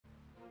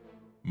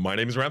My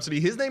name is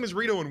Rhapsody, his name is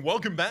Reto, and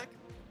welcome back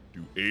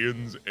to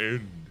Aeon's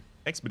End.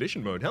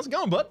 Expedition mode. How's it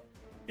going, bud?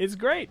 It's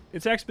great.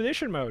 It's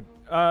expedition mode.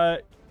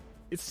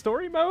 It's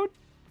story mode,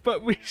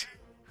 but we,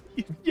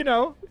 you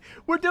know,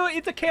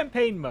 it's a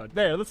campaign mode.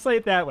 There, let's say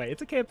it that way.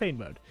 It's a campaign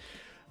mode.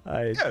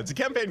 Yeah, it's a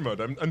campaign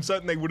mode. I'm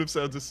certain they would have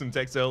served us some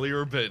text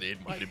earlier, but it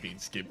might have been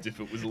skipped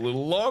if it was a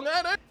little long.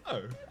 I don't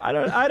know. I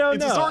don't know.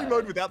 It's a story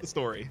mode without the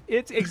story.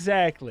 It's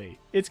exactly.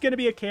 It's going to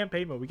be a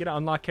campaign mode. We get to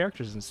unlock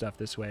characters and stuff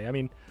this way. I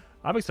mean,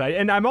 I'm excited.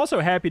 And I'm also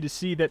happy to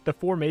see that the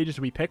 4 mages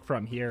we pick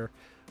from here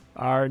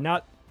are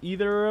not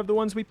either of the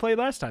ones we played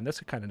last time. That's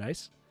kind of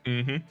nice.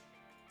 Mm-hmm.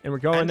 And we're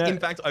going in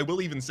fact, I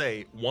will even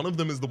say one of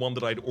them is the one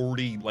that I'd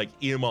already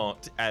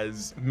earmarked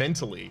as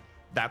mentally.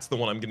 That's the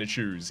one I'm going to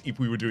choose if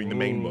we were doing the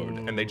main mode,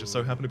 and they just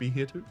so happen to be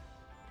here too.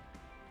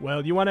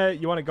 Well, you wanna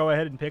go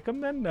ahead and pick them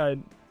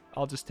then?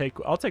 I'll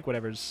take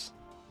whatever's.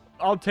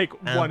 I'll take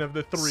one of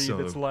the 3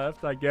 that's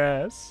left, I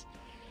guess.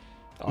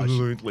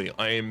 Absolutely,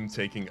 I am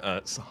taking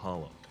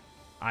Sahala.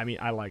 I mean,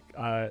 I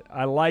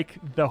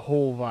like the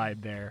whole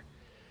vibe there.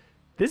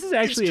 This is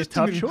actually a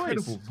tough choice.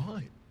 Incredible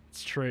vibe.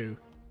 It's true.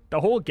 The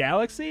whole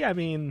galaxy. I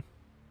mean,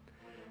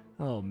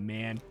 oh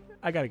man,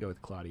 I gotta go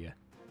with Claudia.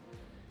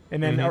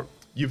 And then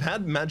you've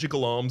had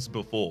magical arms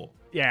before.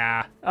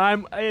 Yeah,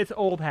 it's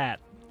old hat,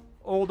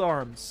 old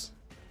arms,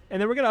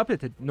 and then we're gonna up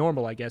it to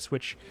normal, I guess,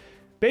 which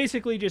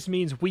basically just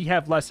means we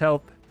have less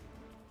health.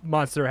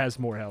 Monster has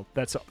more health.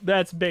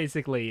 That's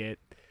basically it.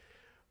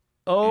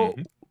 Oh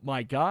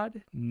my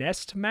God,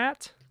 nest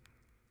mat.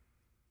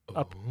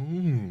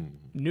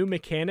 New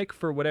mechanic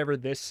for whatever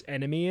this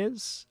enemy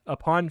is.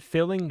 Upon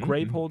filling,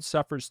 Gravehold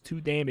suffers 2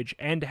 damage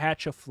and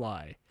hatch a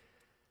fly.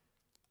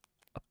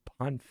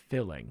 Upon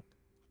filling.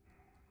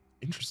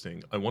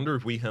 Interesting. I wonder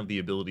if we have the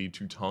ability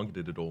to target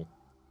it at all.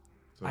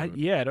 So, I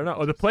don't know.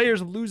 Oh, the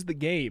players lose the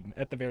game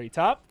at the very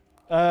top.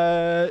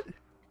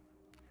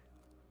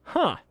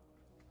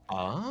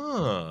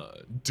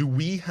 Do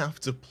we have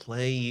to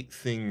play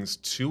things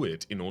to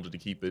it in order to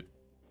keep it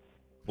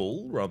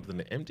full rather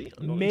than empty?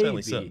 I'm not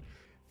entirely certain.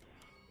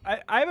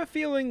 I have a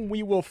feeling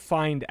we will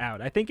find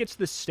out. I think it's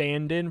the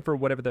stand-in for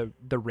whatever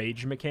the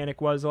rage mechanic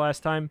was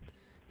last time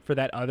for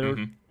that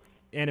other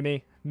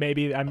enemy.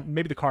 Maybe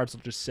the cards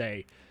will just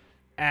say,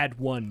 add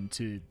 1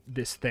 to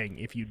this thing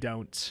if you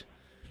don't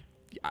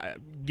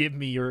give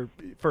me your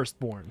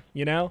firstborn,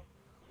 you know?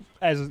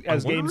 As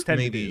games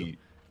tend to do.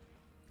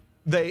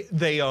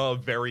 They are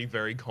very,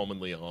 very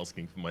commonly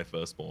asking for my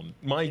firstborn.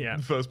 My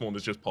firstborn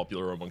is just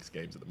popular amongst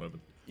games at the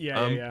moment.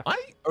 Yeah. I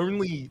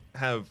only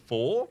have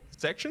 4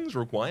 sections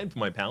required for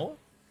my power,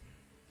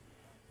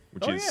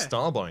 which is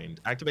Starbind.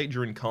 Activate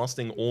during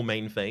casting or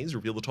main phase.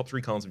 Reveal the top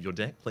 3 cards of your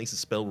deck. Place a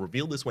spell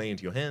reveal this way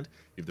into your hand.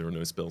 If there are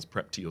no spells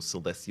prepped to your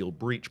Celestial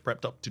Breach,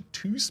 prepped up to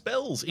 2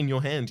 spells in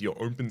your hand to your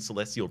open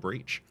Celestial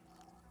Breach.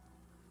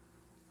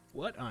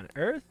 What on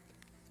earth?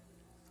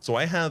 So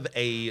I have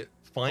a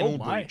final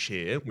breach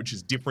here, which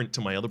is different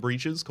to my other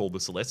breaches, called the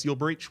Celestial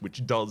Breach,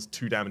 which does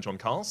 2 damage on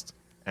cast,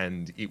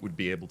 and it would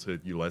be able to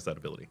utilize that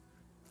ability.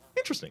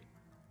 Interesting.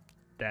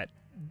 That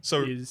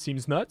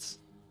seems nuts.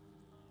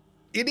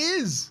 It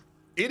is.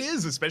 It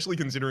is, especially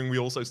considering we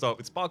also start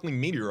with Sparkling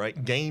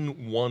Meteorite,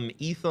 gain 1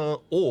 ether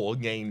or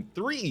gain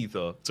 3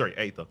 ether. Sorry,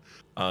 aether.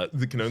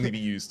 That can only be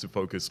used to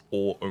focus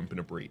or open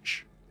a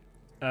breach.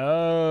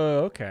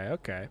 Oh,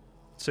 okay.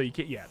 So you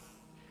can't,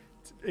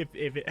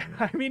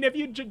 I mean, if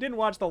you didn't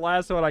watch the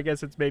last one, I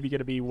guess it's maybe going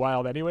to be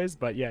wild anyways.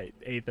 But yeah,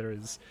 Aether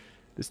is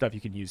the stuff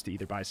you can use to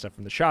either buy stuff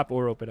from the shop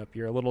or open up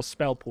your little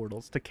spell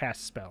portals to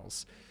cast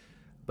spells.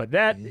 But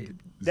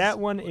that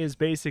one is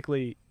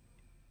basically...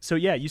 So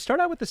yeah, you start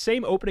out with the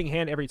same opening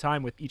hand every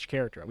time with each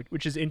character,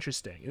 which is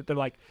interesting. They're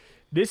like,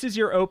 this is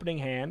your opening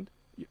hand.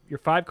 Your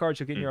 5 cards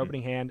you'll get in your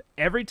opening hand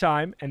every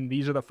time, and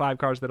these are the 5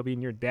 cards that'll be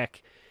in your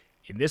deck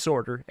in this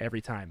order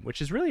every time,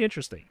 which is really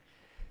interesting.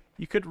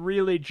 You could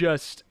really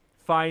just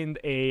find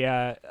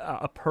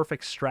a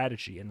perfect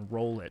strategy and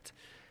roll it.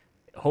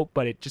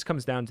 But it just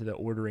comes down to the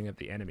ordering of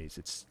the enemies.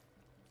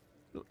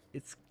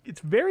 It's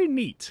very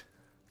neat.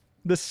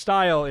 The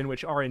style in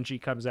which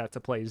RNG comes out to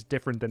play is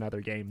different than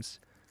other games.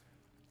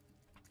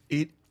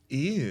 It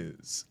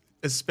is.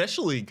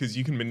 Especially because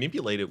you can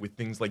manipulate it with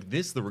things like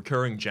this, the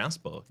recurring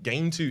Jasper.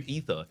 Gain 2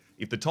 ether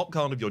if the top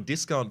card of your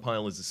discard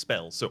pile is a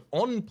spell. So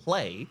on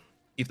play,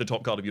 if the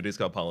top card of your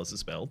discard pile is a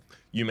spell,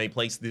 you may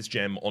place this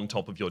gem on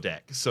top of your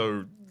deck.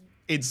 So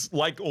it's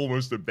like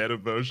almost a better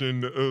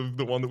version of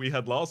the one that we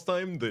had last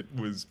time that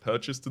was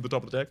purchased to the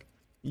top of the deck.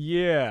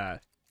 Yeah.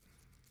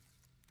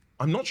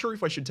 I'm not sure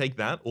if I should take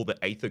that or the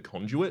Aether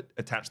Conduit,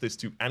 attach this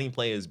to any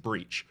player's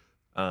breach.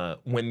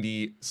 When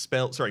a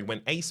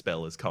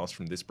spell is cast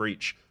from this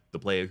breach, the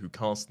player who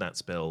casts that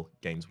spell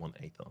gains 1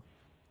 Aether.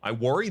 I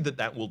worry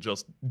that will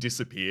just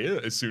disappear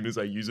as soon as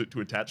I use it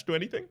to attach to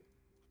anything.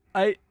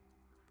 I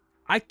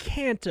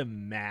can't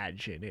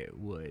imagine it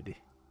would.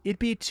 It'd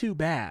be too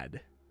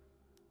bad.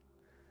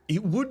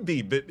 It would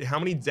be, but how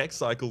many deck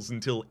cycles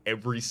until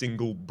every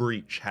single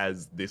breach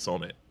has this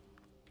on it?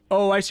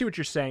 Oh, I see what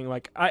you're saying.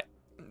 Like,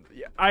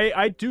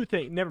 I do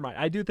think, never mind.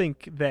 I do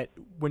think that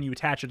when you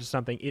attach it to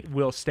something, it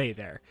will stay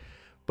there.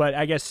 But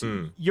I guess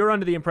you're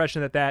under the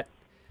impression that that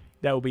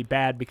will be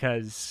bad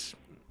because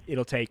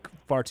it'll take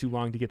far too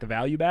long to get the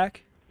value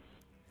back.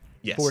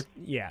 Yes.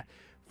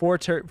 Four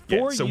so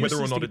whether or uses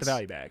not to get the it's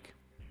value back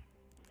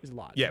is a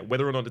lot. yeah,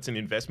 whether or not it's an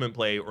investment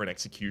play or an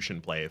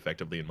execution play,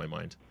 effectively in my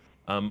mind.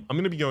 I'm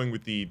going to be going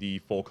with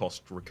the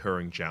 4-cost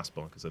recurring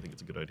Jasper because I think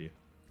it's a good idea.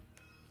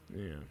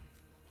 Yeah.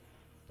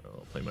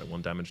 I'll play my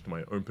 1 damage to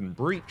my open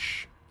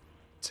breach,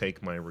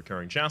 take my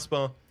recurring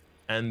Jasper,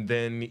 and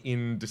then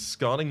in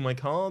discarding my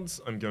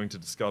cards, I'm going to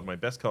discard my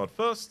best card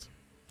first,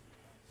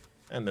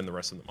 and then the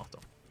rest of them after.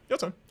 Your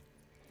turn.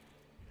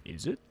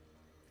 Is it?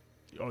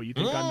 Oh, you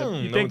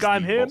think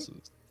I'm him?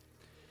 Bosses.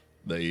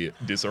 They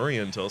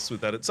disorient us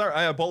with that. Sorry,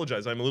 I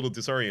apologize. I'm a little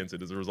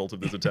disoriented as a result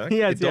of this attack.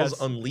 Yes, it does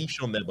yes.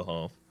 unleash on their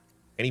behalf.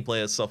 Any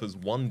player suffers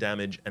 1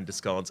 damage and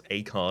discards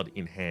a card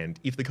in hand.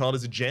 If the card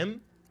is a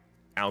gem,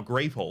 our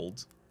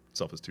Gravehold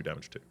suffers 2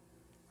 damage too.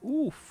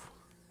 Oof.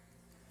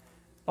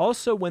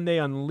 Also, when they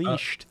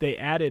unleashed, they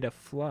added a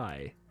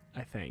fly,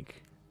 I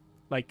think.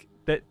 Like,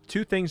 that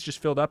 2 things just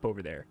filled up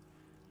over there.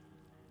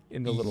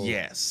 In the little...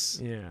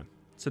 Yes. Yeah.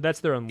 So that's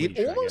their unleash,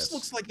 It I almost guess.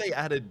 looks like they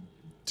added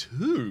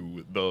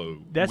 2, though,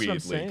 That's weirdly. what I'm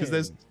saying. Because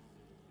there's...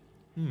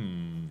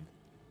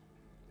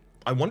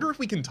 I wonder if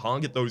we can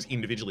target those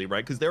individually,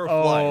 right? Because they're a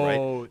fly, right?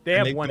 Oh, they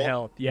And have 1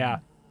 health, yeah.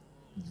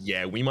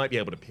 Yeah, we might be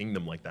able to ping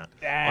them like that.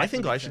 I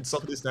think I should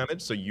suffer this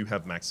damage so you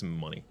have maximum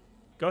money.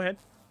 Go ahead.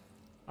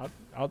 I'm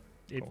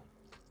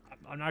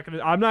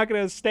not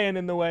gonna stand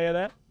in the way of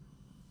that.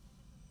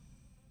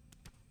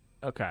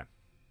 Okay.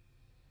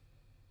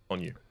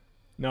 On you.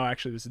 No,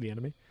 actually, this is the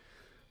enemy.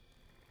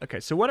 Okay,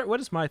 so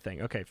what is my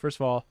thing? Okay, first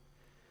of all,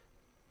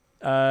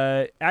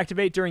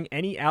 activate during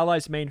any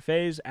ally's main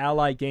phase.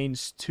 Ally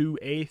gains 2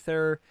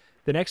 Aether.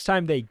 The next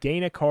time they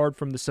gain a card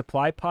from the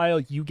supply pile,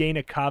 you gain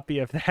a copy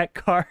of that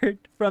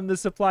card from the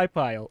supply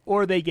pile,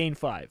 or they gain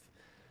 5.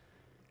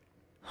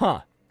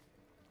 Huh.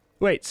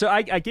 Wait, so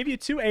I give you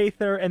 2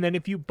 Aether, and then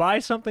if you buy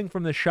something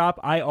from the shop,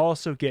 I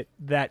also get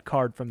that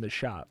card from the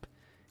shop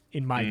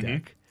in my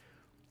deck.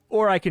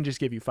 Or I can just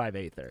give you 5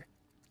 Aether.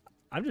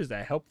 I'm just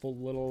a helpful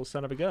little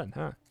son of a gun,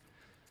 huh?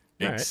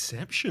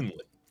 Exceptionally.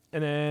 Right.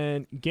 And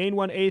then gain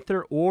 1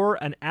 Aether,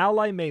 or an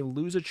ally may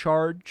lose a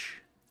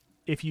charge.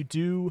 If you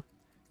do,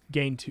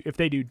 gain 2. If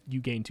they do,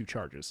 you gain 2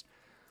 charges.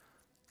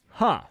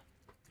 Huh.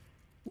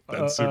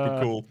 That's super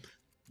cool.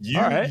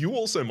 right. You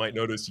also might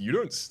notice you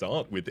don't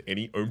start with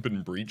any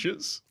open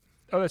breaches.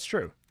 Oh, that's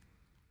true.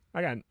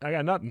 I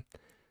got nothing.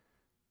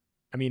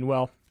 I mean,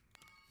 well.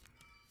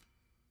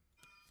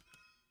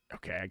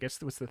 Okay, I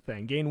guess what's the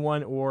thing? Gain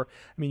 1, or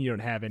I mean, you don't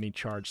have any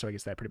charge, so I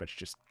guess that pretty much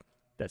just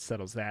that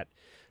settles that.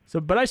 So,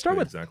 but I start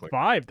with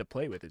 5 to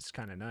play with. It's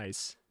kind of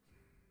nice.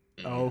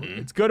 Oh,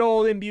 it's good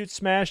old Imbute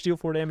Smash. Deal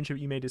 4 damage.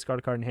 You may discard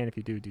a card in hand. If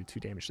you do 2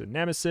 damage to the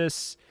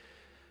Nemesis.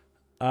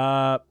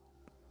 I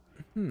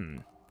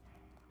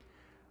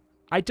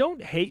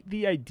don't hate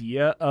the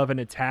idea of an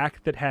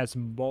attack that has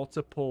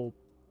multiple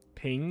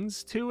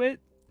pings to it.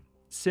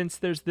 Since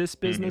there's this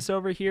business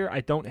over here,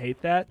 I don't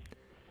hate that.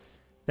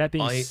 That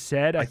being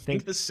said, I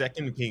think the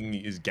second ping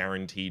is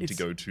guaranteed to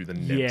go to the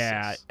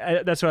Nemesis.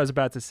 Yeah, that's what I was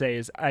about to say.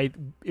 It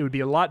would be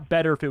a lot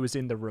better if it was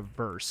in the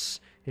reverse.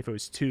 If it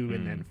was 2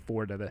 and then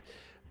 4 to the,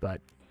 but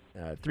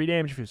 3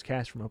 damage if it was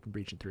cast from open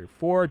breach and 3 or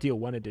 4. Deal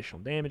 1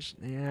 additional damage.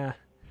 Yeah.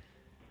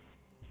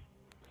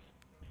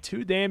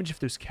 2 damage if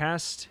there's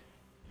cast.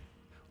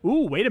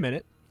 Ooh, wait a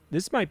minute.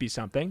 This might be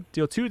something.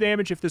 Deal 2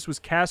 damage if this was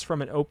cast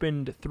from an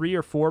opened 3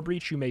 or 4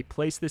 breach. You may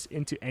place this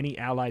into any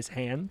ally's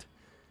hand.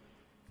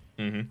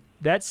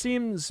 That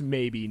seems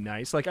maybe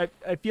nice. Like,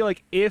 I feel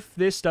like if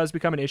this does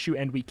become an issue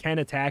and we can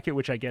attack it,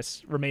 which I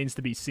guess remains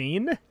to be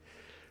seen,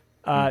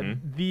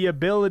 the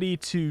ability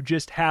to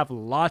just have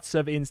lots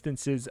of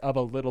instances of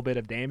a little bit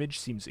of damage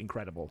seems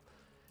incredible.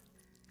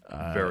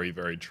 Very,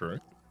 very true.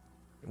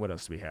 What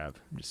else do we have?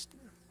 Just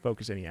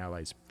focus any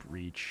ally's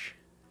breach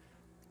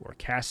or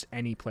cast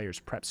any player's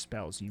prep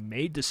spells. You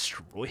may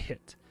destroy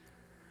it.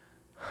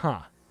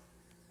 Huh.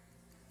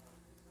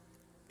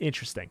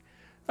 Interesting.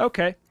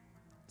 Okay.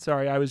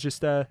 Sorry, I was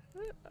just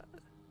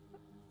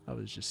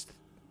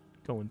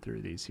going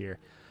through these here.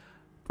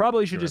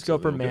 Probably should just go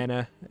for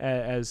mana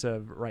as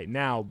of right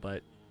now,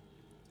 but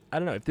I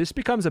don't know. If this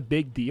becomes a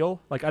big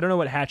deal, like, I don't know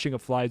what hatching a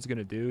fly is going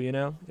to do, you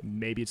know?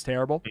 Maybe it's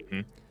terrible.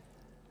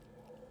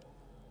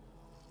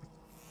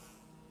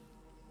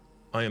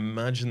 I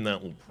imagine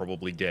that will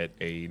probably get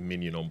a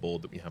minion on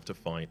board that we have to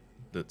fight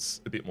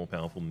that's a bit more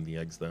powerful than the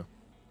eggs there.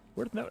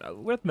 Worth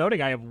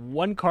noting, I have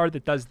 1 card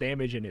that does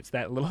damage, and it's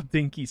that little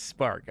dinky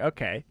spark.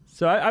 Okay,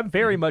 so I'm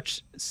very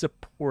much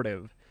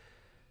supportive.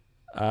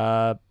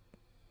 Because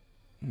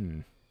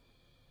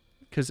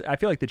I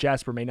feel like the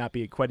Jasper may not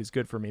be quite as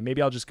good for me.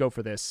 Maybe I'll just go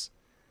for this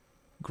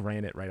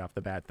Granite right off the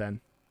bat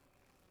then.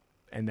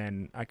 And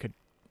then I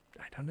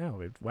don't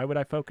know. Why would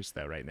I focus,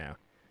 though, right now?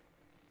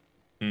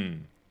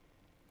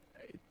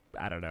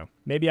 I don't know.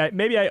 Maybe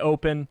I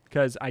open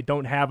because I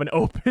don't have an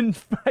open.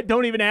 I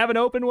don't even have an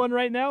open one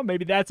right now.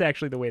 Maybe that's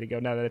actually the way to go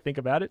now that I think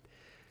about it.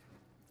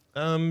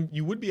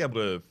 You would be able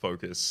to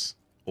focus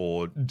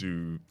or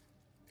do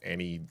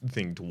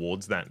anything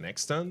towards that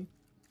next turn.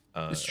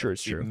 It's true.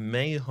 It's true. It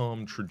may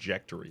harm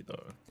trajectory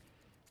though.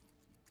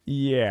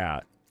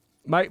 Yeah.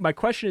 My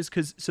question is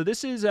so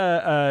this is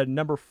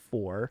number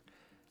 4,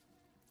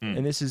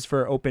 and this is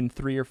for open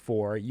 3 or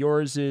 4.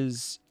 Yours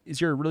is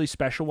your really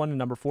special one in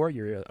number 4?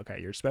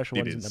 Your special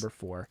one is in number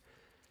 4.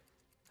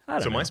 I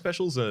don't know. My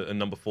specials are a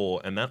number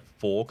 4, and that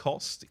 4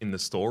 cost in the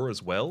store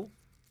as well.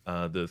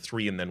 The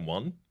 3 and then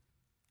 1.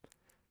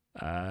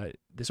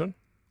 This one?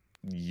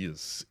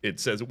 Yes, it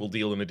says it will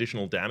deal an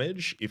additional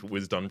damage if it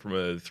was done from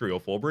a 3 or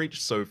 4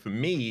 breach. So for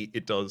me,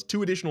 it does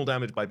 2 additional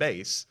damage by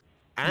base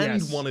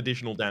and 1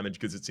 additional damage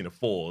because it's in a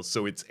 4.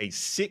 So it's a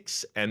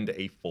 6 and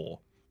a 4.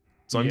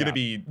 So I'm going to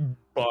be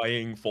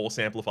buying force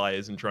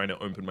amplifiers and trying to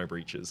open my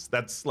breaches.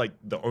 That's like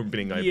the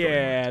opening I've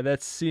Yeah,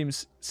 that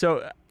seems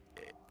so.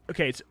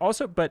 Okay, it's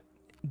also, but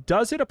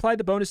does it apply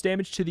the bonus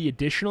damage to the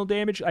additional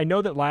damage? I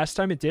know that last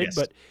time it did,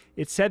 but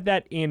it said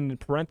that in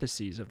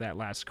parentheses of that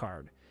last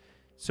card.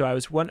 So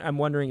I'm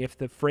wondering if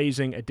the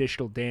phrasing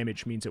additional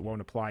damage means it won't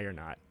apply or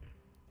not.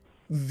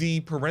 The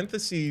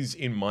parentheses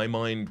in my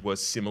mind were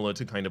similar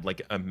to kind of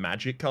like a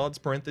magic card's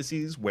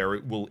parentheses, where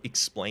it will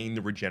explain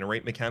the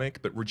regenerate mechanic,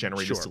 but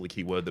regenerate is still a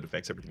keyword that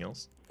affects everything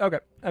else. Okay,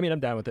 I mean, I'm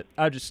down with it.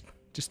 I'll just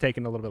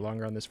taking a little bit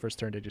longer on this first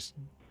turn to just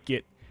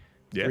get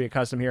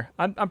reaccustomed here.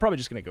 I'm probably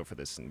just gonna go for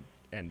this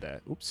and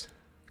oops,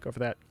 go for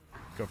that.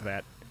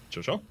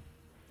 Sure.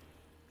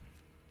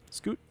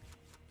 Scoot.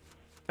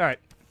 All right.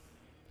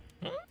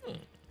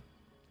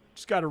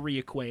 Just gotta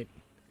reacquaint.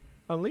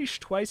 Unleash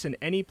twice and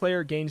any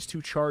player gains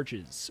 2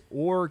 charges,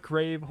 or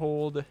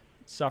Gravehold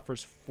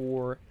suffers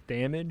 4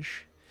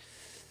 damage.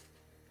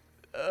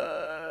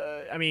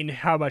 I mean,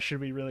 how much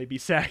should we really be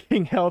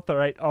sacking health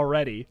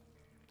already?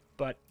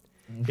 But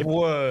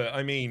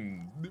I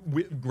mean,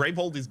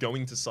 Gravehold is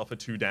going to suffer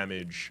 2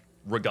 damage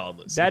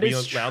regardless. That if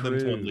is we allow true. them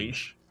to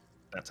unleash,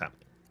 that's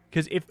happening.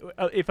 Because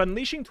if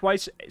unleashing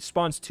twice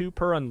spawns 2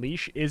 per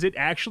unleash, is it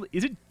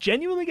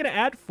genuinely going to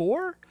add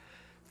 4?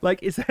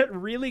 Like, is that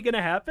really going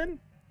to happen?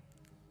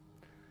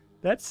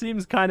 That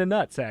seems kind of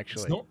nuts,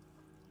 actually.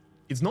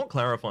 It's not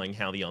clarifying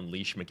how the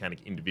unleash mechanic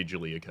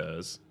individually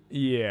occurs.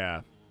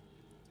 Yeah.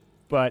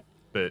 But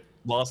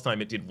last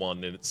time it did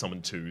 1 and it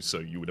summoned 2, so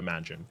you would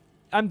imagine.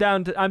 I'm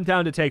down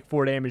to take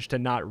 4 damage to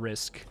not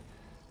risk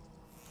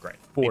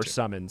 4 too.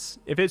 summons.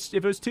 If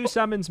it was 2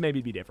 summons, maybe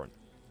it'd be different.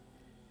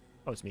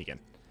 Oh, it's me again.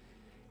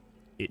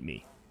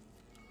 Me.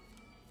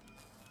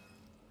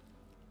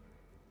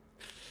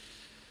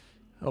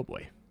 Oh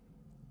boy.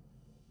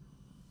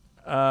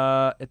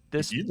 At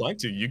this, if you'd like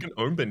to, you can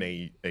open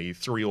a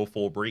 3 or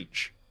 4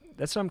 breach.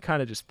 That's what I'm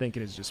kind of just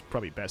thinking is just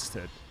probably best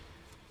to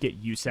get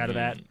use out of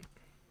that.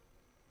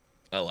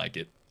 I like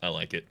it.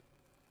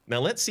 Now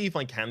let's see if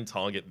I can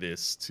target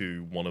this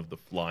to one of the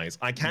flies.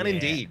 I can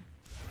indeed.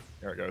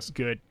 There it goes.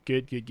 Good.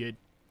 It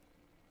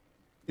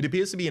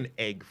appears to be an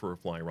egg for a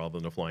fly rather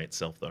than a fly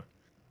itself, though.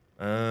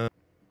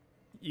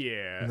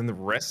 Yeah. And then the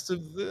rest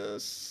of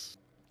this,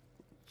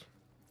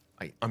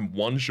 I'm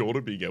 1 short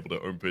of being able to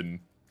open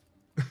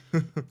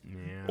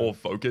or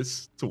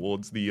focus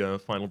towards the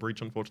final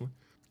breach, unfortunately.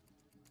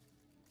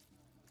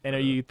 And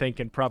are you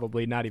thinking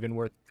probably not even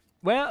worth?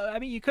 Well, I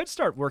mean, you could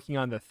start working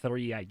on the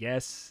 3, I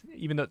guess.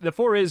 Even though the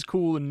 4 is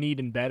cool and neat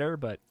and better,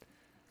 but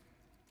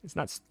it's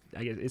not.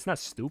 I guess it's not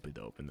stupid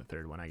to open the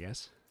 3rd one, I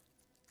guess.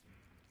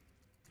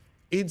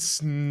 It's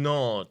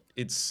not.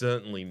 It's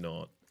certainly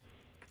not.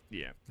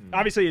 Yeah.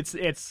 Obviously,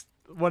 it's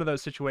one of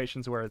those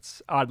situations where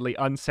it's oddly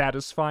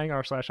unsatisfying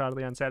 /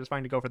 oddly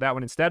unsatisfying to go for that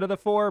one instead of the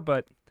 4,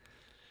 but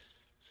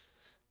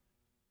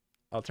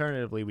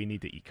alternatively, we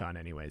need the econ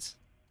anyways.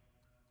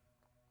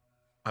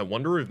 I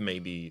wonder if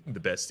maybe the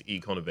best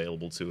econ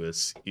available to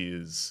us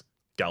is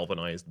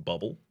galvanized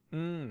bubble.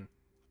 I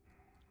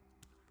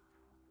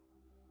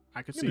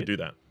could see to it. do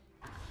that.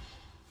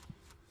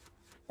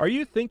 Are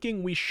you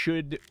thinking we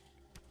should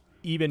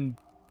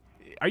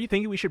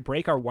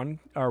break our one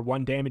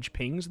damage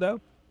pings though?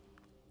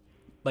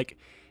 Like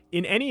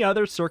in any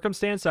other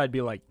circumstance, I'd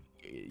be like,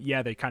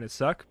 yeah, they kind of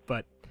suck,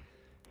 but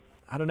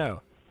I don't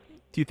know.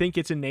 Do you think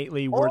it's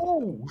innately worth?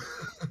 Oh,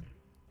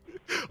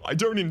 I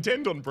don't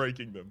intend on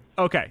breaking them.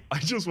 Okay. I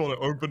just want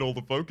to open all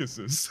the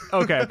focuses.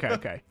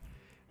 Okay.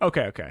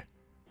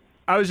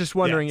 I was just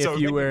wondering if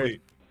you were.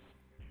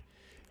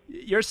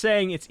 You're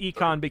saying it's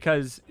econ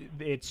because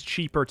it's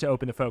cheaper to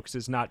open the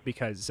focuses, not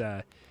because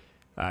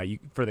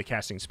for the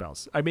casting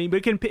spells. I mean,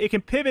 it can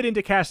pivot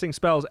into casting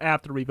spells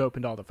after we've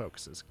opened all the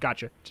focuses.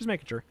 Gotcha. Just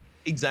making sure.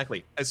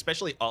 Exactly,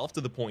 especially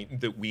after the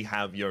point that we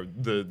have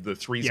the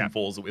 3s and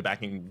 4s that we're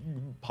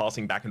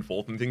passing back and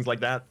forth and things like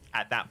that.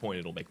 At that point,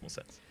 it'll make more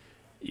sense.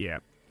 Yeah.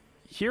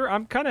 Here,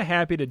 I'm kind of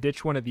happy to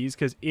ditch one of these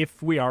because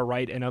if we are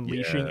right and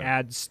unleashing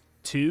adds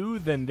 2,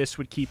 then this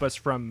would keep us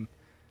from.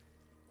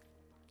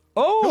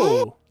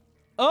 Oh.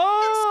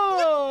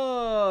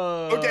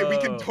 Okay, we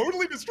can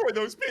totally destroy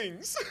those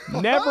pings.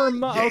 Never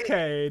mind. Yeah.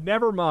 Okay,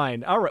 never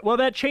mind. All right. Well,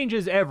 that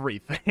changes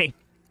everything.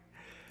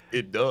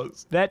 It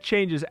does. That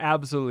changes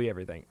absolutely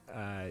everything.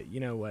 You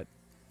know what?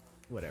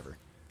 Whatever.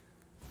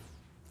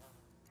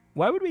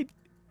 Why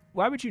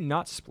would you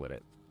not split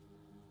it?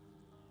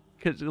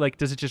 Because, like,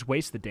 does it just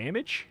waste the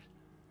damage?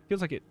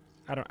 Feels like it...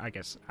 I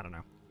don't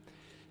know.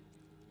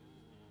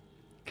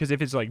 Because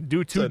if it's like,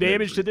 do 2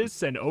 damage to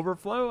this and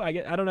overflow, I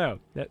don't know.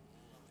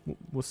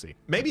 We'll see.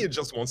 Maybe it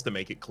just wants to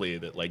make it clear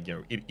that, like, you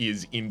know, it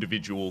is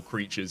individual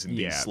creatures in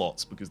these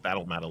slots, because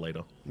that'll matter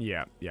later.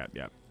 Yeah. You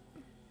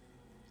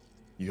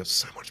have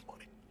so much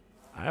money.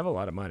 I have a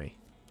lot of money.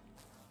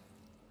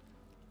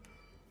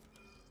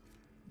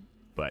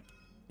 But,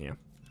 yeah.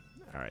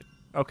 All right.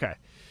 Okay.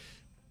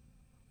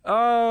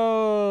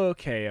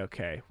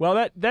 Okay.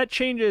 Well, that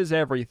changes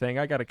everything.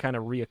 I got to kind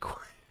of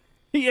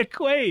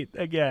reequate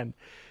again.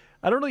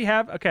 I don't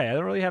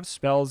really have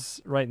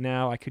spells right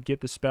now. I could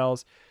get the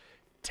spells.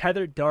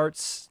 Tethered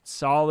darts,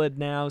 solid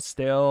now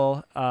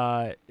still.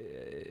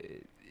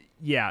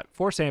 Yeah,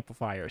 force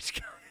amplifiers.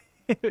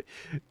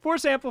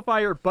 Force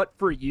amplifier, but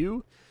for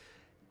you.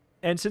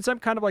 And since I'm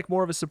kind of like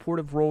more of a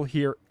supportive role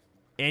here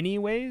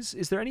anyways,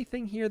 is there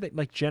anything here that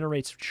like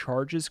generates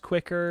charges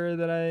quicker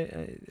that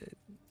I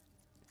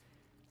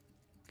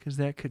because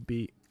that could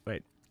be...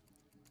 Wait.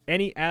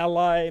 Any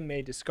ally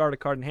may discard a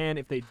card in hand.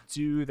 If they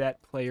do,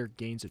 that player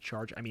gains a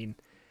charge. I mean,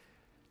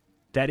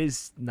 that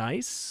is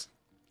nice.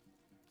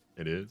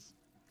 It is.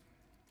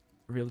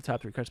 Reveal the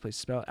top 3 cards, place a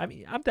spell. I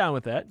mean, I'm down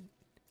with that.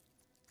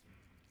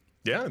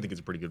 Yeah, I think it's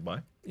a pretty good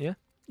buy. Yeah.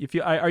 If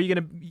you are you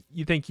gonna...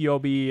 You think you'll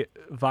be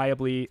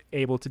viably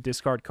able to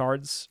discard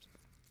cards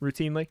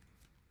routinely?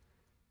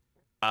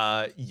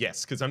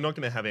 Yes, because I'm not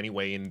going to have any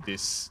way in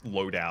this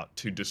loadout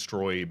to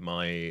destroy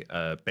my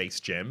base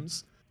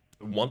gems.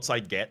 Once I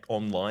get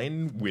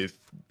online with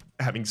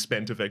having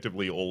spent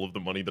effectively all of the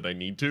money that I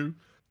need to,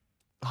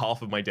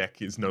 half of my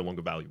deck is no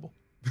longer valuable.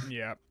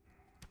 Yeah.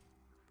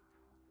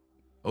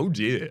 Oh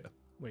dear.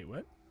 Wait,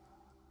 what?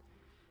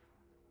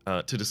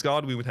 To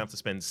discard, we would have to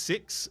spend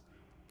 6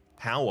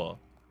 power.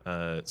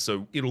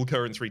 So it'll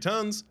occur in 3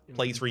 turns,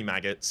 play 3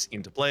 maggots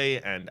into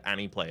play, and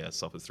any player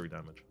suffers 3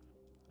 damage.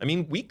 I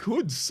mean, we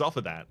could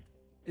suffer that.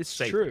 It's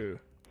safely. true.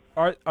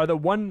 Are the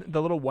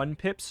little 1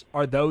 pips,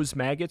 are those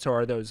maggots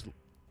or are those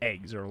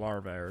eggs or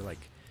larvae or like...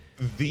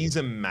 These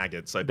are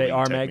maggots, I believe. They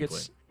are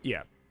maggots?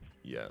 Yeah.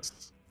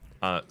 Yes.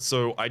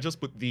 So I just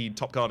put the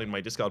top card in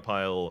my discard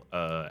pile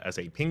as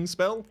a ping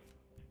spell.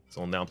 So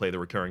I'll now play the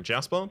recurring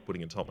Jasper,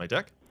 putting it atop my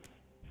deck.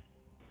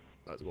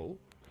 Let's go.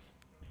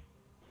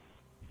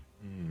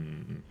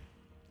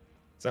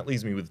 So that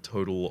leaves me with a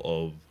total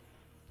of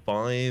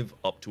 5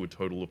 up to a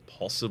total of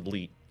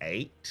possibly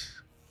 8.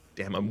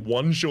 Damn, I'm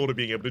 1 short of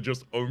being able to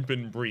just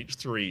open Breach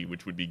 3,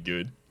 which would be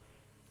good.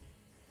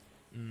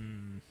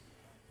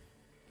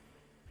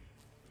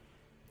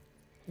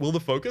 Will the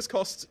focus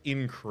costs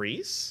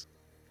increase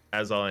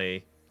as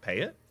I pay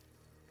it?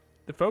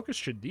 The focus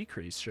should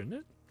decrease, shouldn't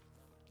it?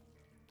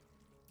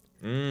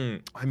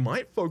 I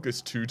might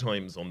focus 2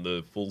 times on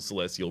the full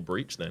Celestial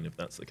Breach then, if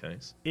that's the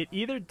case. It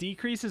either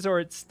decreases or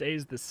it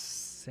stays the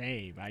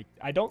same.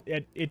 I don't...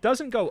 It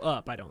doesn't go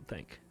up, I don't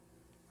think.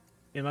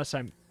 Unless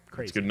I'm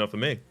crazy. It's good enough for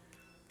me.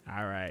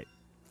 All right.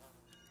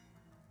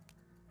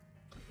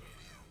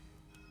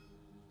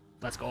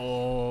 Let's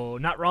go.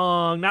 Not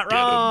wrong. Not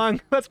wrong.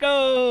 Let's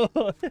go.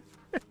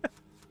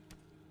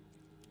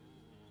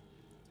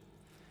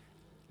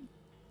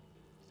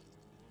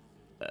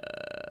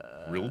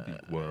 Real big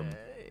worm.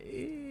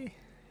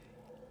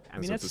 I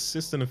mean, that's a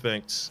persistent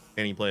effect.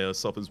 Any player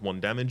suffers 1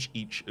 damage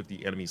each of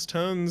the enemy's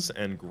turns,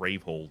 and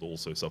Gravehold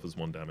also suffers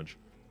 1 damage.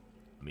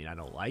 I mean, I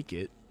don't like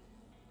it,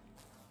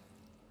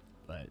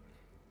 but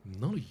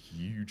not a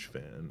huge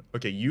fan.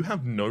 Okay, you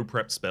have no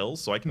prep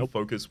spells, so I can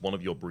focus one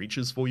of your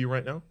breaches for you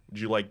right now. Would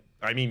you like?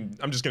 I mean,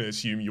 I'm just going to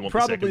assume you want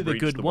probably the second the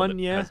breach, good the one, that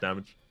yeah. has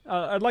damage.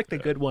 I'd like the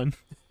good one.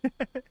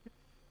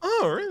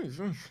 Oh, really?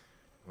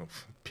 Oh,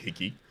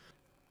 picky.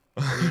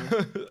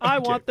 I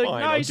want the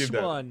nice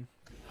one.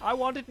 I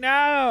want it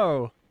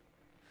now.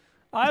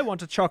 I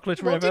want a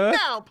chocolate river. Want it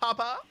now,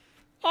 Papa.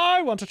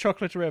 I want a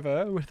chocolate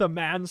river with a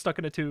man stuck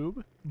in a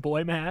tube.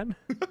 Boy man.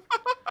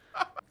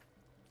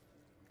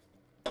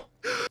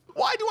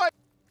 Why do I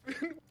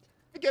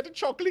get a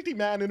chocolatey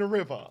man in a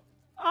river?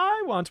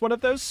 I want one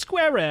of those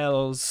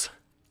squirrels.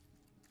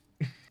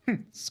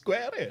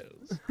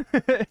 Squirrels.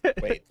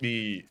 Wait,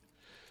 the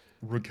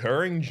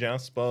recurring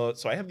Jasper.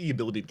 So I have the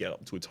ability to get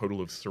up to a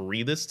total of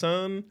 3 this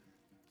turn.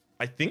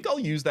 I think I'll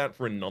use that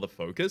for another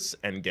focus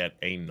and get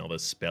another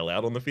spell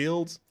out on the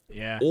field.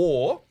 Yeah.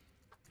 Or,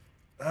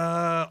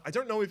 I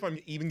don't know if I'm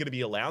even going to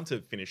be allowed to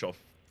finish off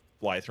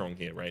Flythrong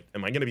here, right?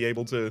 Am I going to be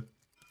able to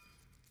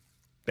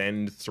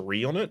spend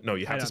 3 on it? No,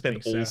 you have to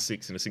spend all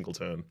 6 in a single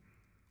turn.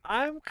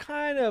 I'm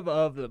kind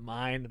of the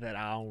mind that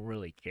I don't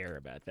really care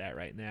about that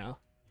right now.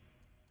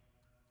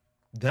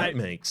 That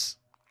makes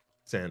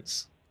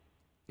sense.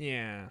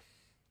 Yeah.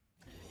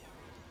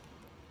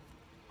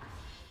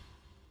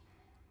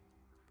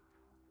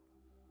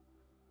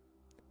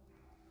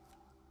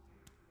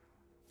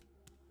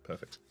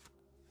 Perfect.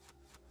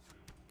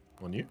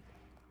 On you.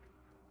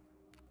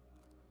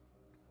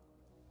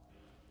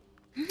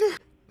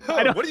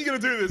 What are you gonna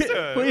do this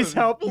turn? Please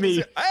help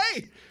me.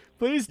 Hey!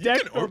 Please You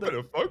deck can builder. open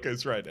a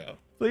focus right now.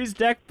 Please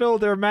deck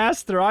builder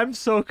master. I'm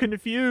so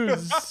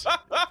confused.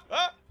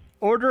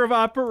 Order of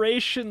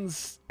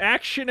operations.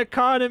 Action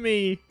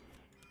economy.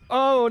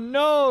 Oh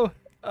no.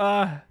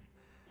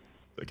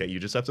 Okay, you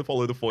just have to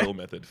follow the foil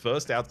method.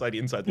 First, outside,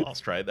 inside,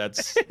 last, right?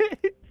 That's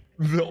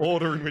the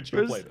order in which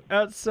you play them.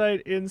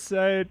 Outside,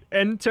 inside,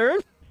 end turn.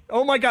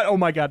 Oh my god. Oh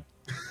my god.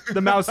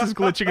 The mouse is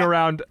glitching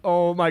around.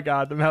 Oh my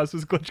god, the mouse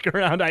is glitching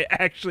around. I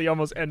actually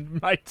almost end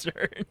my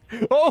turn.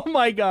 Oh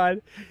my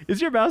god. Is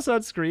your mouse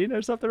on screen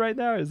or something right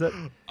now? Is that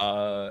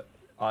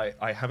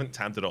I haven't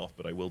tabbed it off,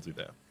 but I will do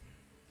that.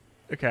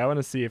 Okay, I want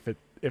to see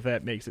if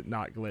that makes it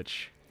not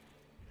glitch.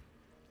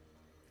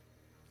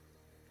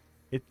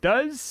 It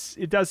does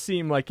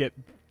seem like it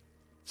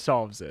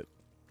solves it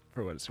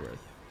for what it's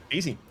worth.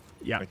 Easy.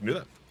 Yeah. I can do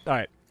that. All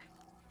right.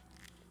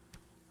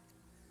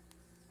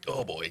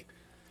 Oh boy.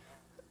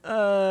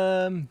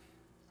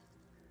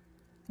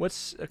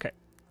 What's okay?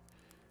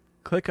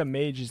 Click a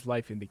mage's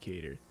life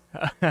indicator.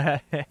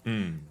 How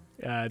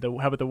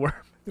about the worm?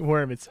 The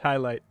worm. It's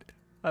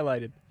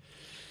highlighted.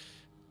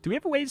 Do we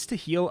have ways to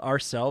heal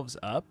ourselves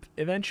up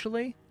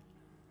eventually?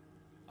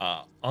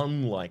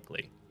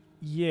 Unlikely.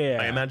 Yeah.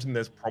 I imagine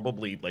there's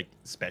probably like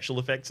special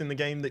effects in the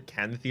game that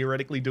can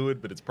theoretically do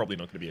it, but it's probably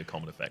not going to be a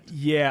common effect.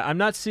 Yeah, I'm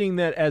not seeing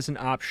that as an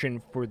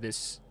option for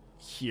this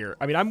here.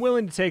 I mean, I'm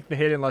willing to take the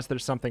hit unless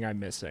there's something I'm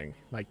missing,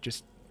 like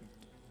just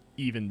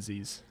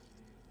evensies.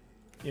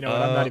 You know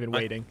what? I'm not even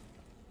waiting.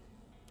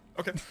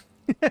 Okay.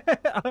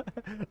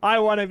 I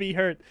want to be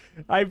hurt.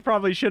 I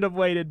probably should have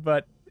waited,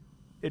 but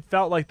it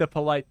felt like the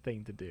polite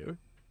thing to do.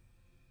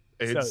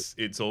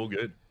 It's all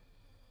good.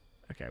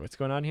 Okay, what's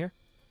going on here?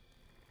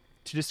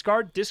 To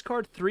discard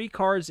 3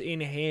 cards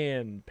in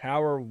hand,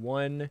 power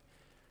 1,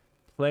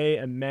 play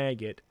a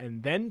maggot,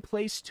 and then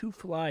place 2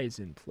 flies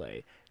in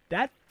play.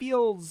 That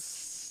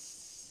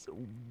feels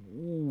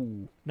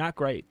not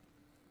great.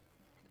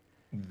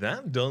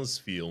 That does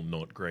feel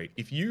not great.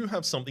 If you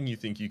have something you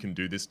think you can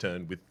do this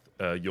turn with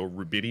your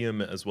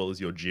Rubidium as well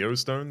as your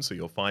Geostone, so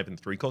your 5 and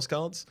 3 cost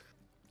cards,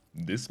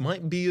 this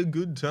might be a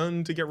good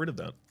turn to get rid of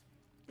that.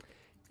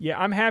 Yeah,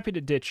 I'm happy to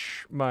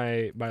ditch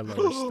my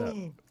lower stuff.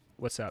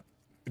 What's up?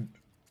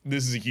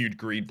 This is a huge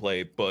greed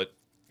play, but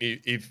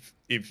if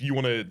you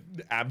want to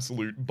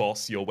absolute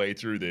boss your way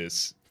through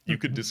this, you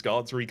could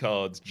discard 3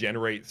 cards,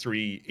 generate 6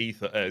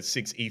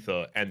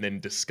 ether, and then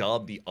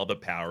discard the other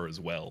power as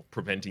well,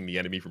 preventing the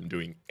enemy from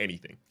doing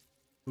anything.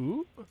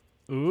 Ooh.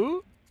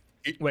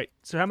 Wait,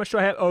 so how much do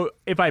I have? Oh,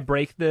 if I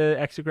break the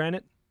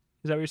Exogranite?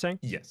 Is that what you're saying?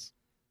 Yes.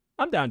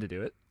 I'm down to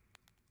do it.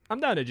 I'm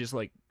down to just,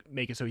 like,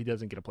 make it so he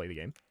doesn't get to play the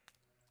game.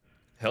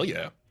 Hell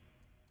yeah.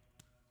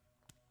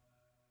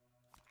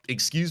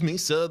 Excuse me,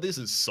 sir, this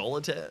is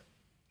Solitaire.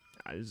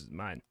 This is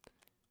mine.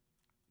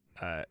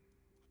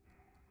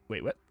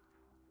 Wait, what?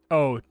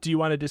 Oh, do you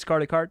want to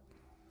discard a card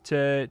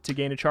to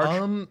gain a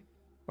charge?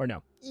 Or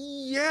no?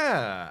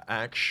 Yeah,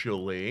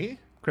 actually.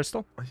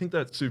 Crystal? I think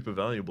that's super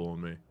valuable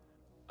on me.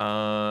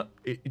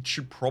 It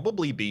should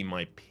probably be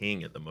my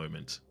ping at the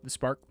moment. The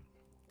spark?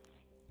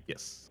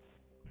 Yes.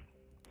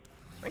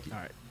 Thank you. All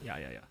right.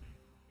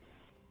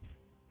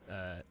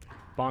 Yeah.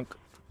 Bonk.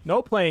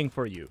 No playing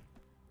for you.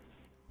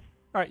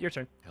 All right, your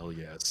turn. Hell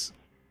yes.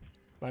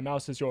 My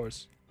mouse is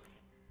yours.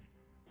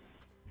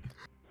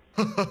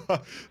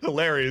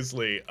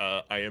 Hilariously,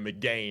 I am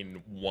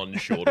again 1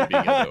 short of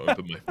being able to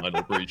open my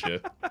final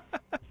breacher.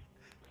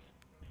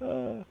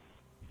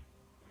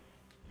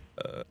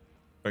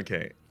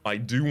 Okay, I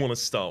do want to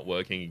start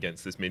working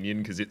against this minion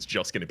because it's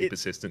just going to be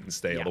persistent and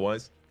stay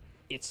otherwise.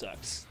 It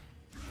sucks.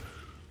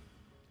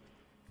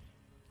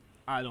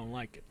 I don't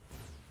like it.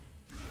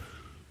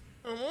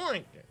 I don't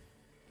like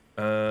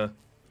it.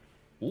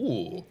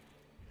 Ooh.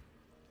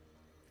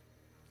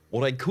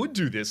 What I could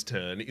do this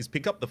turn is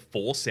pick up the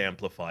Force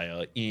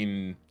Amplifier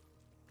in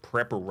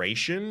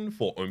preparation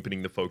for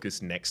opening the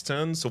focus next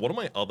turn. So what are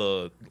my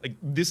other... Like,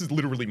 this is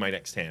literally my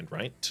next hand,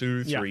 right?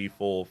 2, 3,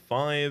 4,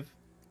 5.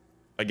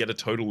 I get a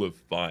total of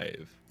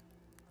 5.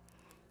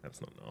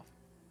 That's not enough.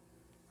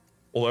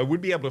 Although I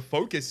would be able to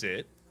focus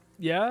it.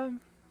 Yeah.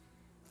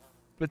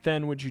 But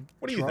then would you...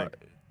 What do you think?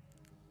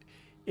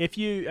 If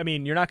you... I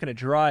mean, you're not going to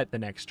draw it the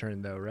next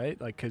turn, though, right?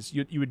 Like, because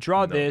you would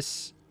draw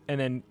this, and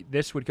then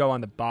this would go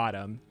on the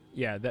bottom.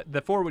 Yeah,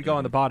 the 4 would go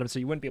on the bottom, so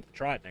you wouldn't be able to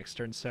draw it next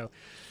turn. So,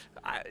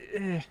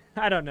 I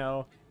don't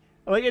know.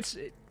 Like,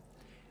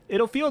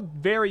 it'll feel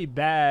very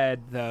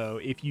bad,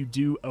 though, if you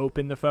do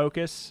open the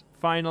focus,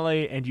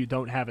 finally, and you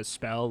don't have a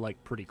spell,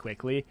 like, pretty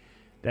quickly.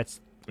 That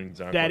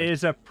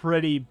is a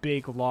pretty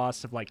big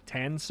loss of, like,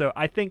 10. So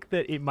I think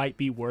that it might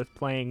be worth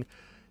playing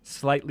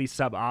slightly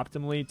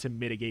suboptimally to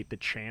mitigate the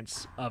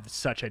chance of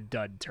such a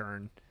dud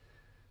turn.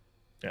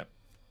 Yeah,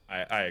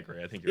 I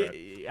agree. I think you're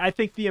right. I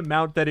think the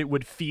amount that it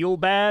would feel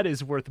bad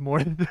is worth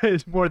more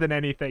than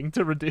anything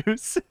to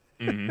reduce.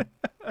 Mm-hmm.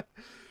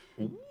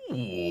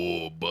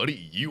 Ooh,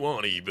 buddy, you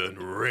aren't even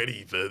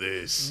ready for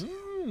this.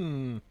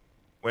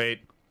 Wait,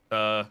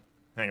 hang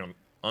on.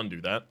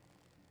 Undo that.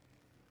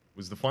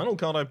 Was the final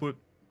card I put...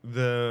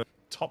 The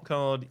top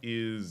card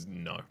is...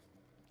 No.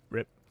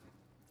 Rip.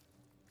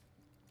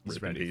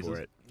 He's Rip in ready for pieces.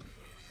 it.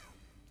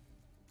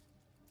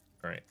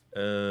 Alright,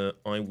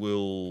 I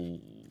will...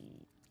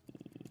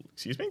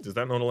 Excuse me? Does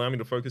that not allow me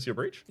to focus your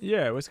breach?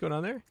 Yeah, what's going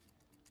on there?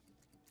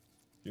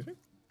 Excuse me?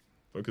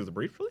 Focus the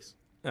breach, please?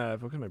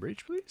 Focus my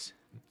breach, please.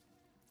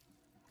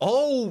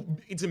 Oh,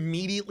 it's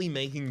immediately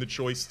making the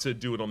choice to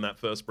do it on that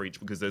first breach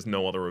because there's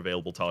no other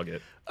available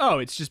target. Oh,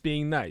 it's just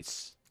being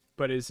nice,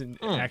 but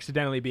isn't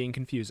accidentally being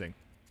confusing.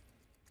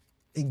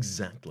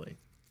 Exactly.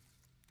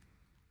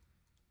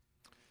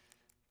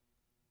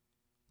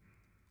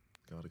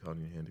 Guard a card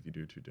in your hand if you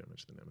do 2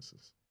 damage to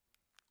Nemesis.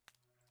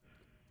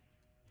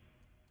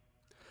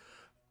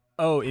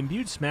 Oh,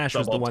 Imbued Smash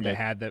was the one that Suboptimal.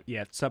 had the...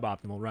 Yeah,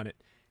 suboptimal, run it.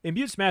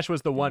 Imbued Smash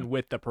was the one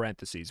with the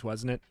parentheses,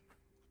 wasn't it?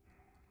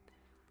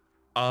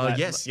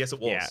 Yes, it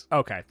was. Yeah,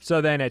 okay.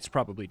 So then it's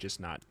probably just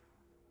not...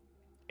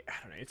 I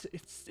don't know.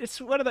 It's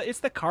one of the...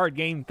 It's the card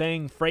game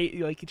thing.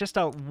 Like, just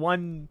a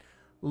one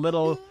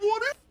little...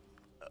 What if...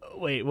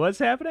 Wait, what's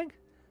happening?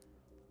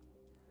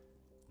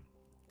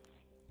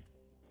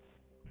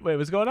 Wait,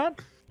 what's going on?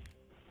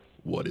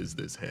 What is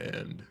this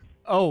hand?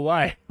 Oh,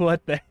 why?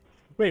 What the...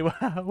 Wait, what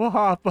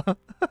happened?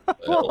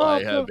 Well,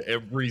 I have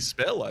every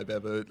spell I've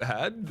ever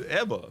had,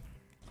 ever.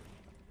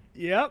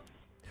 Yep.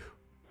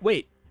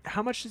 Wait,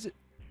 how much is it?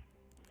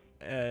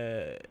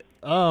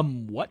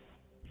 What?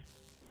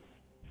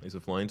 Place a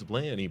fly into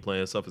play. Any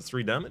player suffers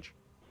 3 damage.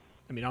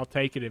 I mean, I'll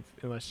take it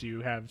unless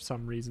you have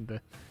some reason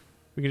to...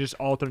 We can just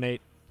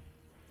alternate.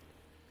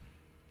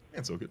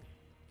 That's all good.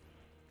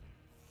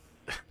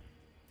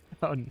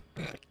 Oh,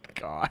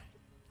 God.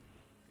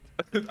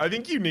 I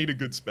think you need a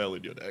good spell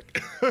in your deck.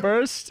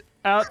 First,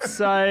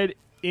 outside,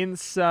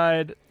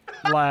 inside,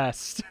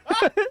 last.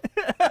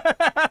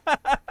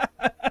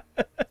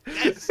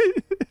 Yes.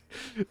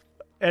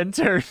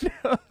 Enter.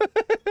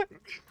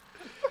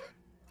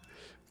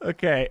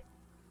 Okay.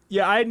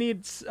 Yeah, I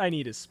need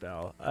a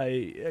spell.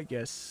 I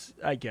guess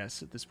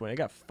at this point I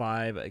got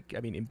 5. I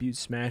mean, Imbued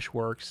Smash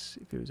works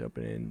if it was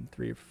open in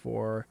 3 or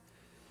 4.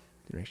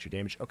 Do extra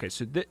damage. Okay,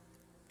 so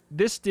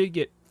this did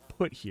get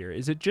put here.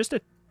 Is it just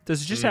a...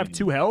 Does it just have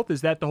 2 health?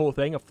 Is that the whole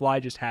thing? A fly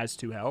just has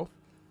 2 health?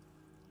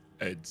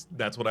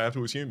 That's what I have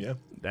to assume, yeah.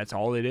 That's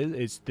all it is?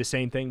 It's the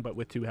same thing, but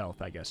with 2 health,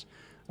 I guess.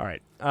 All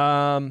right.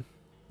 Oh,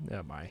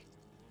 my.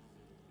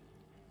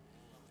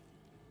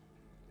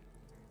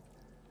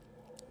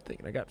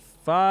 Thinking I got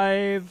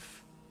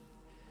 5.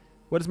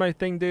 What does my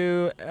thing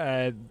do?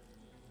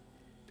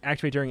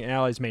 Activate during an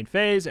ally's main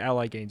phase.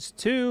 Ally gains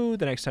 2.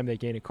 The next time they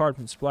gain a card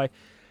from display.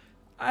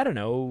 I don't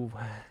know.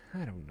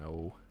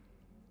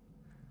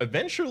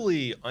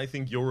 Eventually, I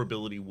think your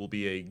ability will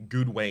be a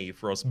good way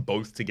for us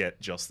both to get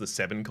just the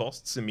 7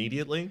 costs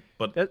immediately,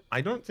 but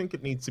I don't think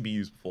it needs to be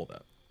used before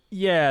that.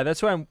 Yeah,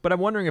 that's why but I'm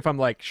wondering if I'm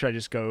like, should I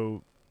just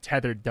go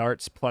Tethered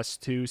Darts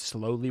 +2,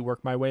 slowly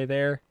work my way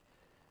there?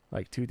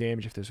 Like 2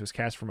 damage if this was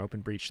cast from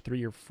open breach.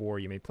 3 or 4,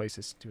 you may place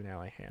this into an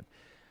ally hand.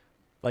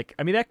 Like,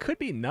 I mean, that could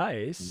be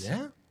nice.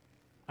 Yeah.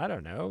 I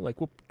don't know.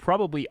 Like, we'll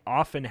probably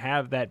often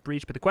have that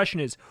breach, but the question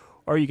is,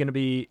 are you going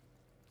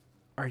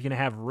to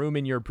have room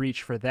in your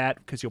breach for that?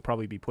 Because you'll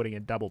probably be putting a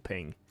double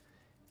ping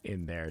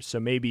in there. So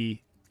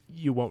maybe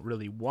you won't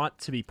really want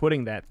to be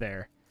putting that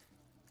there.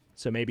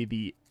 So maybe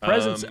the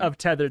presence of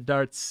Tethered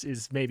Darts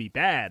is maybe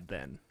bad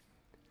then.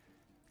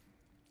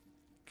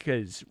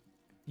 Because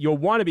you'll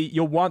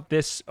want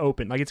this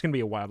open. Like, it's going to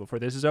be a while before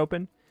this is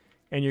open.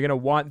 And you're going to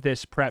want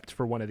this prepped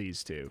for one of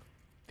these two,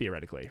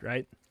 theoretically,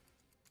 right?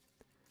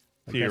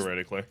 Like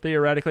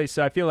theoretically.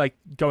 So I feel like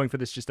going for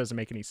this just doesn't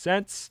make any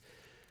sense.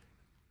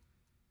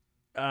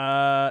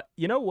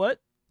 You know what?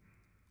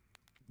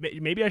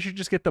 Maybe I should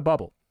just get the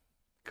bubble.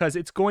 Because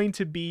it's going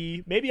to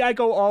be... Maybe I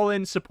go all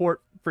in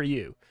support for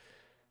you.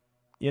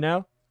 You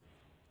know?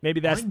 Maybe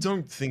that's... I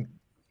don't think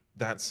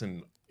that's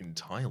an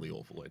entirely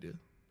awful idea.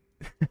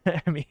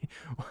 I mean,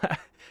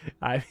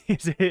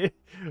 is it,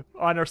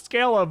 on a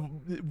scale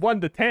of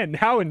 1 to 10,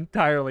 how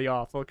entirely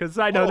awful? Because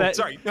I know that...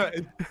 Sorry. No,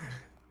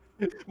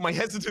 my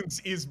hesitance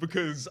is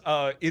because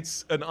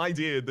it's an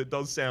idea that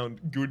does sound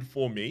good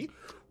for me.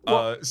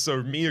 Well,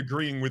 so me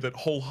agreeing with it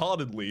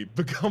wholeheartedly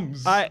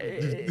becomes...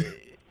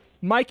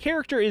 My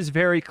character is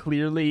very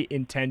clearly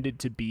intended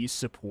to be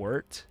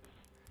support.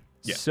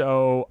 Yeah.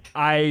 So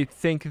I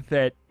think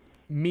that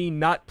me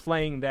not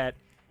playing that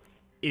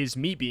is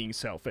me being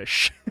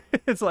selfish.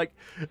 It's like,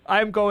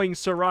 I'm going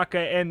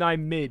Soraka and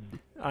I'm mid.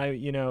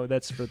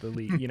 That's for the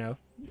league,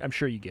 I'm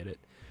sure you get it.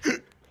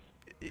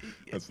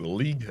 That's the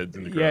league heads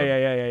in the crowd.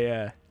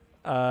 Yeah.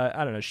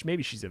 I don't know.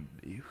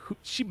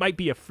 She might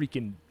be a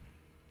freaking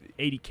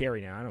 80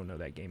 carry now. I don't know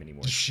that game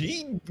anymore.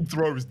 She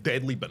throws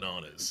deadly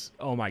bananas.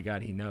 Oh my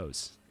god, he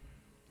knows.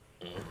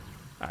 All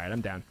right,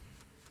 I'm down.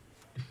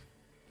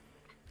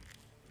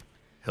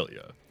 Hell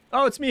yeah.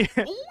 Oh, it's me.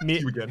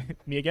 You again.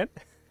 Me again?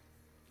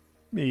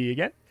 Me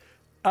again?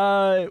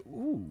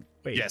 Ooh,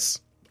 wait. Yes,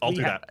 I'll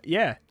do that.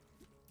 Yeah.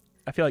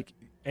 I feel like,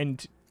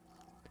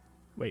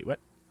 wait, what?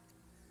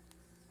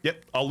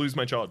 Yep, I'll lose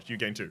my charge. You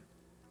gain 2.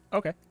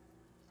 Okay.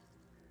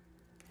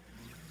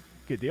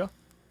 Good deal.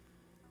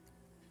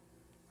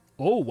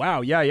 Oh,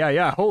 wow.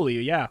 Yeah.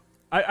 Holy, yeah.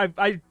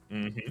 I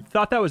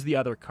thought that was the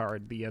other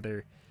card, the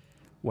other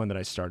one that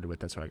I started with.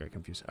 That's why I got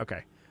confused.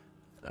 Okay.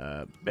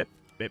 Bip,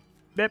 bip,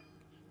 bip.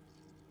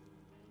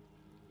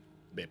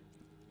 Bip.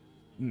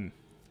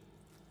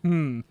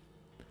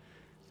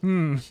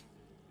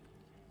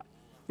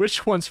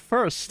 Which one's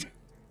first?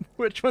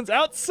 Which one's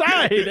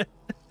outside?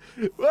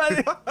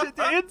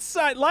 What?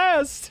 Inside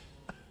last.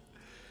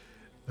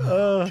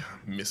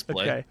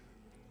 Misplay. Okay.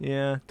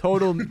 Yeah.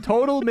 Total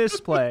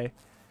misplay.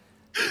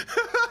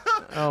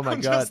 Oh my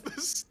god. Just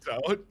the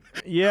start.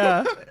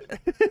 Yeah.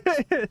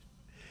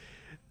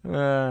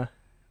 I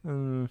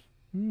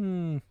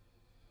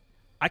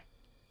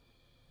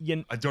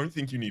don't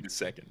think you need a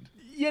second.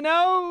 You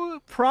know,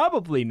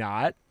 probably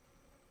not.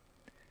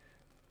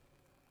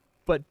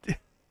 But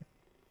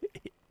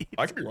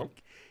I could be wrong.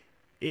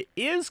 it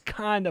is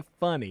kind of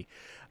funny.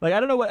 Like, I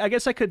don't know what. I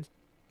guess I could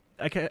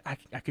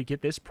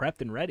get this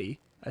prepped and ready.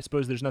 I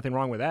suppose there's nothing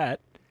wrong with that.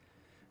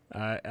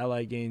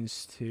 Ally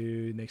gains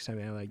 2 next time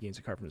ally gains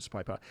a card from the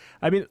supply pile.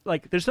 I mean,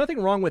 like, there's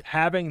nothing wrong with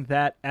having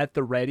that at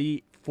the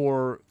ready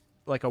for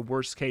like a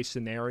worst case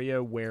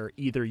scenario where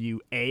either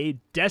you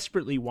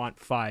desperately want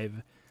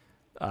 5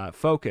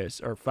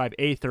 focus or 5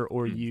 aether,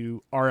 or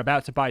you are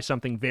about to buy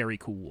something very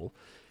cool,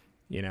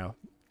 you know.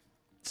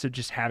 So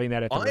just having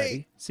that at the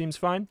ready seems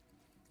fine.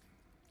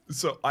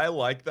 So I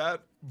like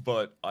that,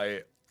 but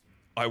I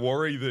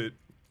worry that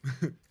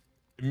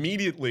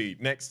immediately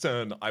next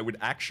turn I would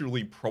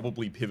actually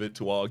probably pivot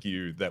to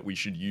argue that we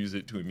should use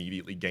it to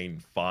immediately gain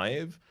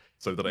 5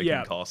 so that I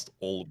can cast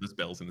all of the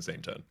spells in the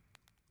same turn.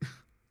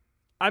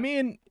 I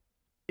mean,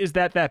 is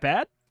that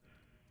bad?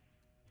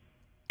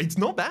 It's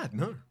not bad,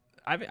 no.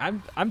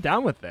 I'm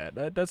down with that.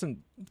 That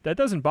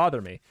doesn't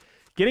bother me.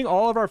 Getting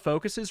all of our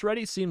focuses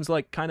ready seems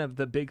like kind of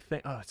the big thing.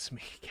 Oh, it's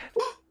me again.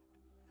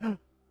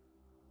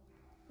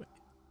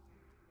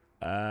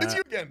 It's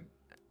you again.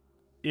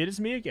 It is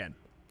me again.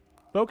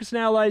 Focus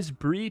and allies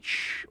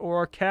breach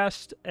or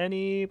cast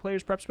any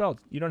player's prep spell.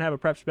 You don't have a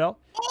prep spell?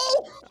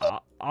 Oh!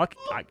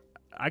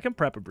 I can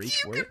prep a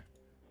breach for you.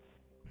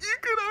 You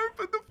can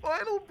open the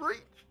final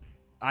breach.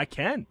 I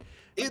can.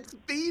 It's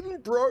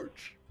been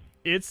broached.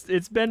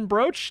 It's been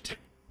broached.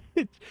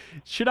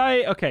 Should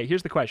I? Okay,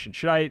 here's the question.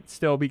 Should I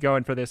still be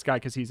going for this guy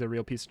because he's a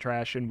real piece of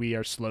trash and we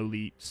are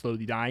slowly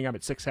dying? I'm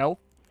at 6 health,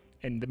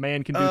 and the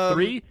man can do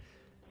 3.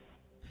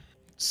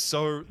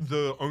 So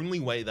the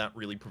only way that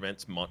really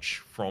prevents much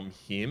from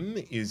him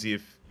is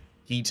if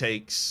he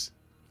takes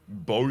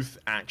both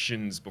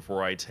actions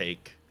before I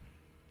take.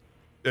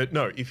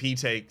 No, if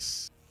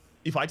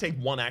I take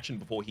one action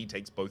before he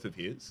takes both of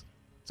his.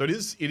 So it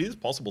is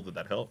possible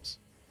that helps.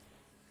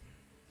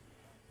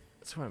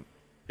 That's what I'm.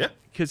 Yeah.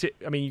 Because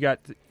I mean, you got.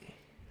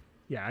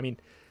 Yeah, I mean,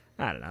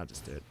 I don't know. I'll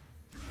just do it.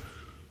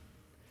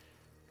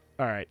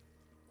 All right.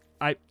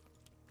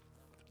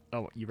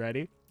 Oh, you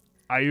ready?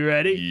 Are you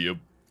ready? Yep.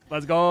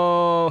 Let's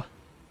go.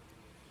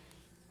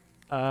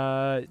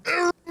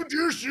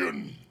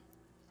 Erudition.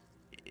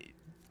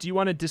 Do you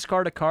want to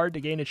discard a card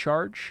to gain a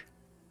charge?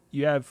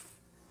 You have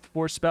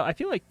 4 spell. I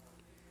feel like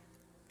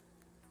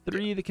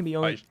 3 that can be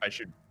only. I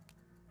should.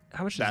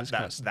 How much does this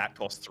cost? That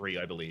costs 3,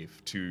 I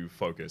believe, to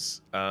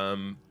focus.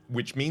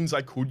 Which means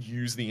I could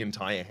use the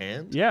entire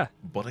hand. Yeah.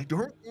 But I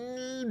don't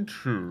need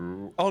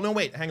to. Oh no,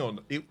 wait, hang on.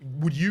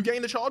 Would you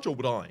gain the charge or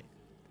would I?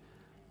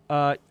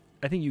 I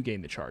think you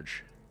gain the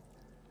charge.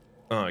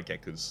 Oh, okay,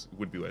 because it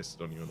would be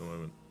wasted on you at the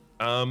moment.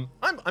 I'm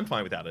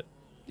fine without it.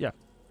 Yeah.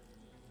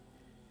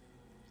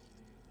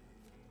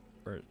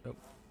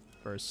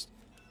 First.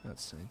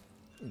 That's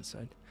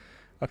inside.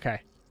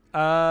 Okay.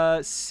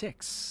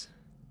 6.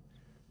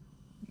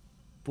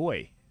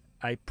 Boy,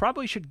 I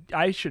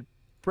should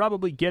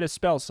probably get a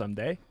spell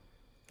someday.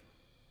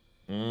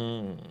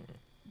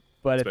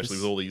 But especially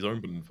with all these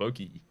open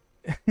foci.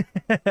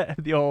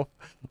 The old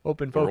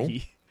open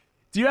foci.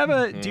 Do you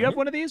have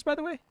one of these, by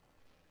the way?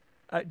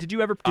 Did you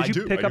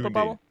pick up a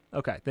bubble?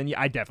 Okay, then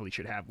yeah, I definitely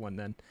should have one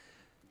then.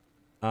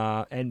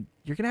 And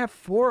you're gonna have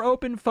 4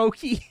 open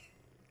foci.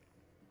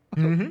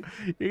 You're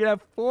gonna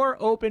have 4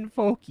 open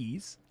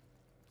fokies.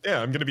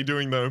 Yeah, I'm gonna be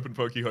doing the open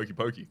foci hokey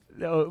pokey.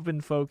 The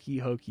open foci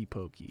hokey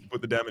pokey.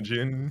 Put the damage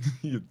in,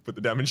 you put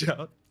the damage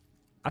out.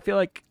 I feel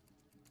like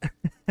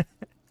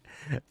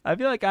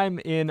I'm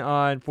in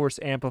on force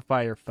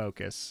amplifier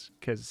focus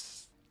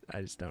because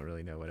I just don't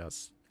really know what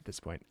else at this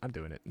point. I'm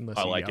doing it unless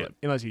you yell at me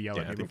before I do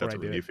it. I think that's a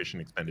really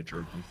efficient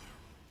expenditure.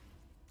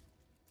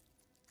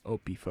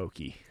 Opie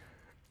Foki.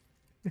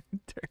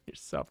 Turn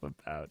yourself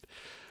about.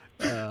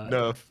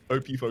 Nerf.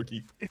 Opie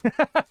Foki.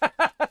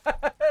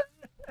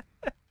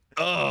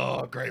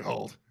 Oh,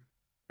 Gravehold.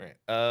 All right.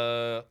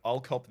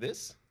 I'll cop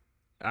this.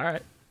 All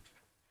right.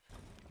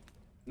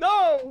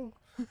 No!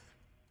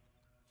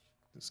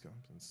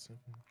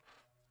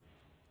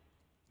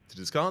 To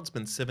discard,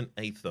 spend 7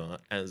 Aether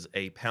as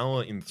a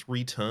power in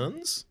 3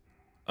 turns.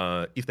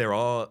 If there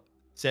are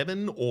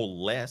 7 or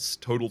less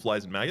total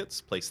flies and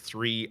maggots. Place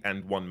 3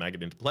 and 1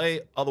 maggot into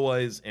play.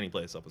 Otherwise, any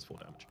player suffers 4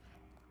 damage.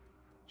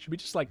 Should we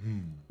just, like,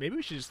 maybe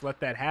we should just let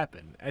that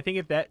happen. I think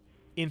if that,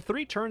 in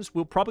 3 turns,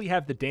 we'll probably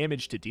have the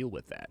damage to deal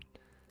with that.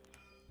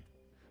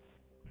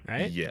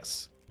 Right?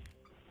 Yes.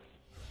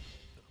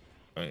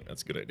 All right,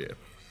 that's a good idea.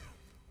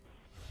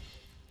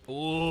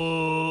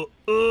 Oh.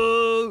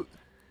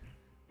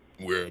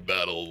 We're a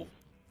battle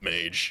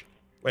mage.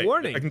 Wait,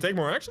 Warning. I can take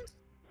more actions?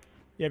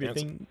 You have your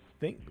thing.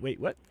 Wait,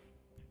 what?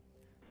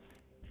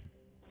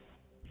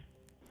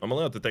 I'm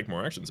allowed to take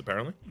more actions,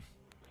 apparently.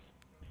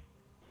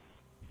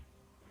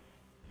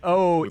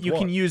 Oh, With you what?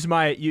 can use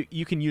my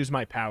you can use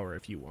my power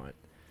if you want.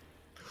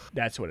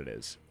 That's what it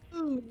is.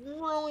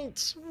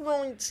 Right.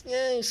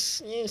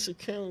 Yes, of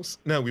course.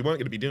 No, we weren't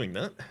going to be doing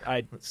that.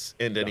 Let's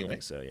end Don't anyway.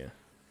 think so, yeah.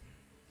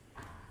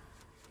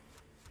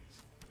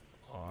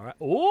 All right.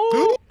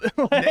 Oh,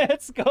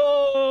 let's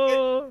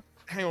go.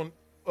 Hang on.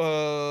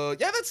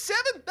 Yeah, that's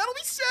 7. That'll be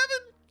 7.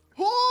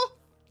 Oh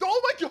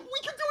my god, we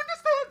can do it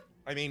this time.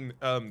 I mean,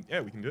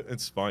 yeah, we can do it.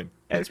 It's fine.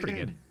 Yeah, it's pretty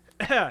good.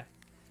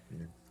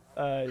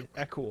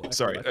 Cool.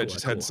 Sorry, I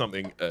just had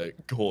something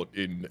caught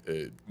in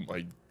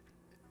my.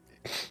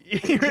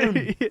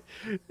 It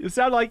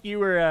sounded like you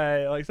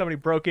were like somebody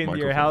broke into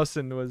your Microphone. house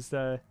and was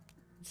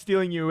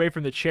stealing you away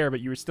from the chair, but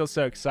you were still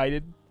so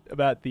excited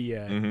about the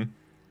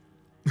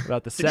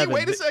about the Can 7. you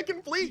wait a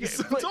second, please?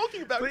 I'm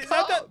talking about please,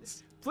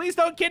 cards. Please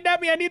don't kidnap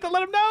me. I need to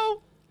let him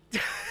know.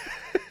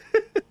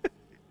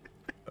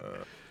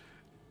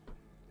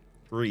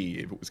 3.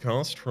 If it was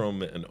cast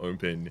from an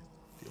open,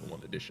 deal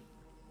 1 addition.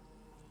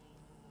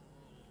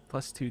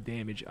 +2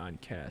 damage on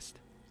cast.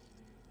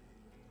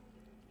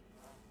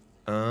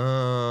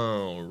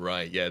 Oh,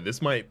 right. Yeah, this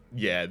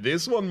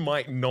one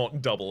might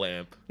not double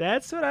amp.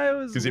 That's what I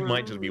was. Because it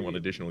might just be 1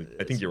 additional.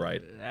 I think you're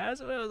right.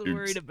 That's what I was Oops.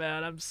 worried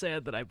about. I'm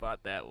sad that I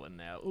bought that one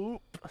now.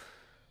 Oop.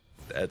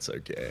 That's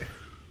okay.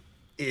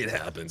 It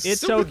happens.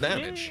 It's Still good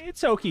okay. damage.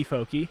 It's okey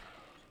pokey.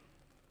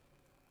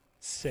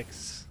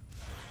 6.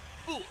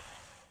 Ooh.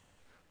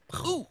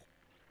 Are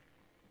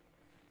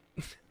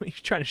you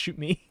trying to shoot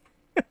me?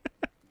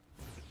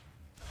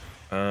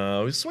 I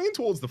was swinging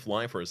towards the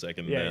fly for a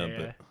second there, yeah.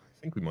 but I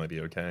think we might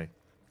be okay.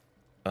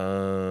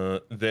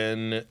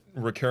 Then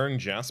recurring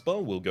Jasper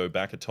will go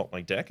back atop my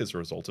deck as a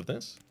result of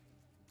this.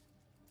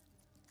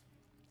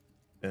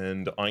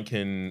 And I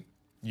can...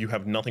 You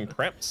have nothing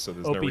prepped, so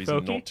there's no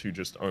reason not to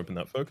just open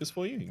that focus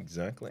for you.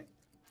 Exactly.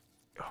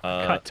 Oh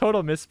my God,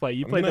 total misplay.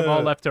 You played them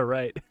all left to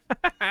right.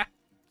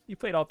 You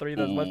played all 3 of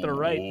those left to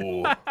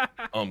right.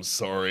 I'm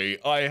sorry.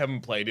 I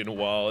haven't played in a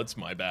while. It's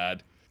my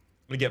bad.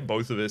 I'm going to get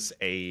both of us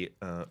a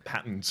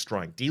pattern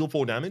strike. Deal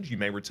 4 damage. You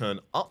may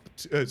return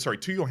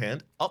to your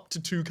hand up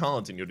to 2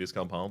 cards in your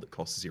discard pile that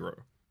cost 0.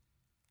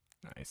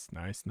 Nice.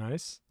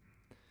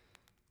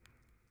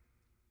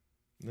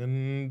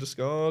 Then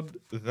discard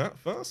that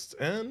first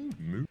and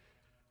move.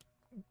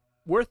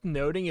 Worth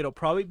noting, it'll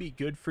probably be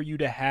good for you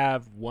to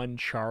have 1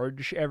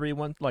 charge every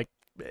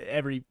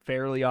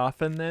fairly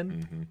often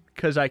then,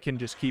 because I can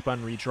just keep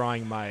on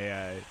redrawing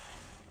my.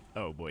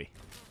 Oh boy.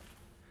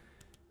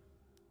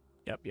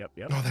 Yep.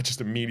 Oh, that just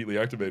immediately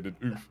activated.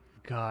 Oof.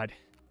 God.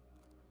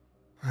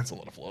 That's a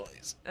lot of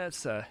flies.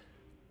 That's a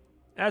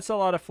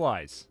lot of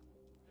flies.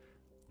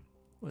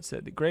 What's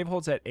that? The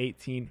Gravehold's at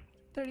 18.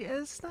 30. I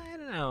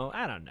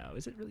don't know.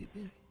 Is it really?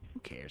 Who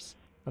cares?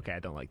 Okay, I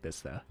don't like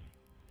this though.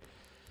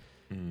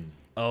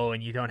 Oh,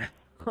 and you don't.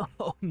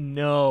 Oh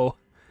no.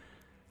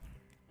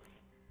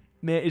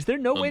 Man, is there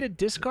no way to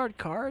discard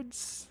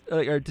cards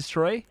or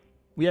destroy?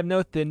 We have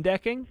no thin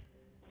decking.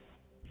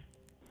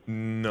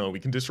 No,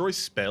 we can destroy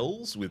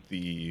spells with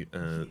the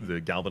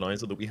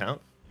galvanizer that we have,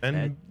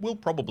 and we'll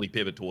probably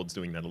pivot towards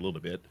doing that a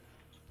little bit.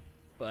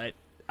 But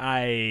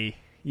that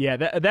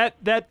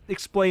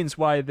explains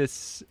why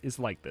this is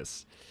like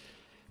this.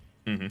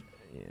 Yeah.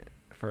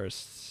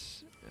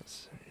 First,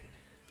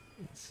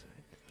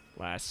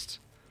 last,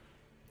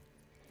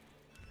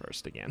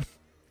 first again.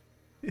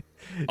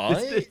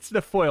 It's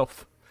the foil.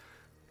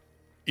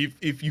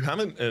 If you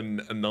haven't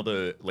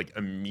another like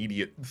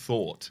immediate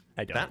thought,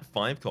 I don't. that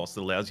 5 cost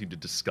allows you to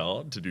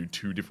discard to do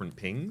 2 different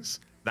pings.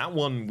 That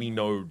one we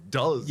know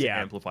does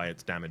amplify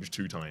its damage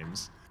 2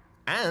 times,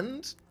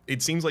 and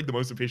it seems like the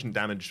most efficient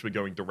damage for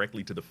going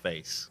directly to the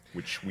face,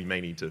 which we may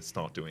need to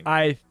start doing.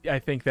 I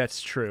think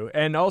that's true,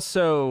 and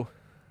also,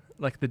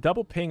 like the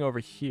double ping over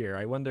here.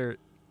 I wonder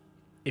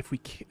if we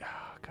can.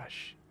 Oh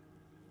gosh.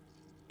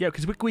 Yeah,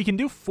 because we can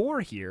do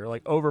 4 here,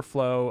 like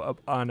overflow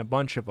on a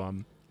bunch of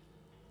them,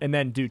 and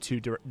then do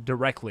 2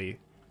 directly,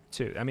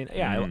 too. I mean,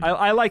 yeah,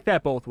 I like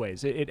that both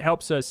ways. It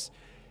helps us.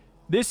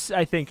 This,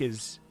 I think,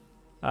 is...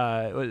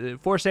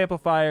 Force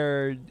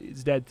Amplifier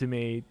is dead to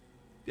me.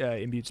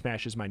 Imbued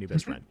Smash is my new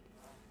best friend.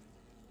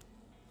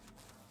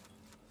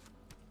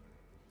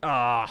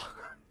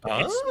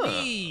 It's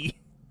me!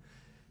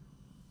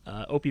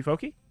 Opie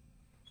Pokey?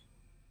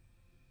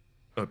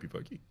 Opie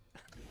Pokey.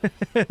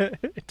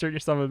 Turn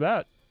yourself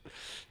about.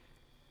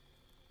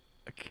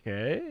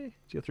 Okay.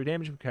 Deal 3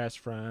 damage. We cast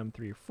from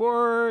 3 or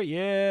 4.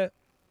 Yeah.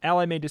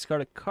 Ally may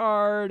discard a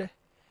card.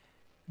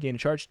 Gain a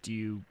charge. Do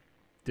you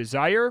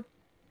desire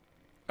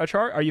a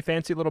charge? Are you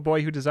fancy little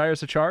boy who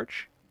desires a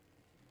charge?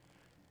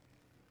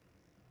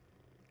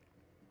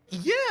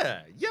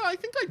 Yeah, I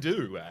think I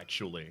do,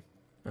 actually.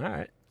 All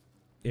right.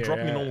 Drop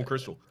me a normal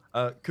crystal.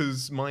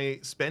 Because my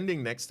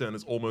spending next turn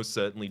is almost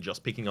certainly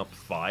just picking up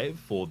 5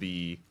 for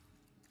the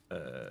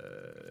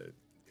 5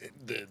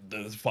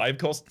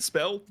 cost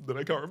spell that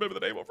I can't remember the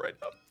name of right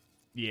now.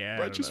 Yeah.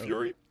 Righteous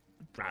Fury?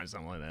 Probably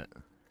something like that.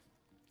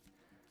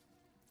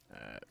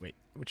 Wait,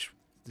 which...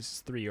 This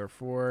is 3 or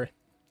 4.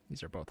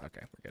 These are both...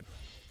 Okay, we're good.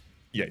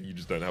 Yeah, you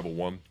just don't have a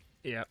 1.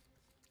 Yep.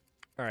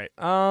 All right.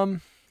 Oh,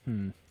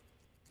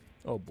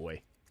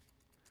 boy.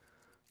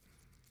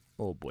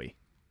 Oh, boy.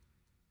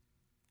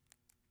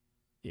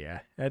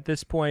 Yeah, at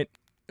this point...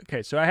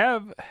 Okay, so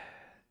I've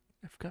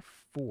got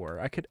 4.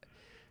 I could...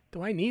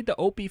 Do I need the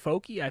Opie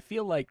Folky? I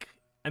feel like...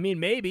 I mean,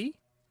 maybe.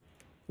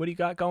 What do you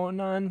got going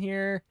on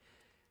here?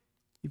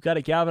 You've got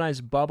a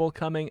Galvanized Bubble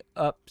coming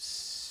up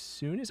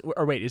soon.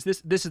 Or wait, is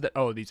this... This is the...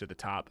 Oh, these are the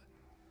top.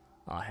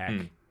 Oh, heck.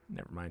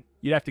 Never mind.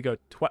 You'd have to go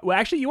twice. Well,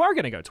 actually, you are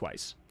going to go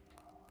twice.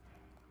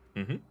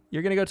 Mm-hmm.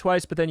 You're going to go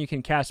twice, but then you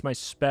can cast my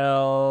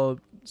spell.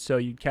 So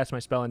you'd cast my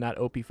spell and not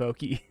Opie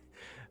Folky.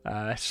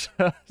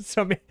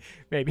 So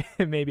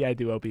maybe I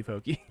do Opie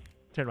Folky.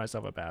 Turn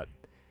myself about.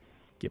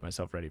 Get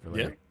myself ready for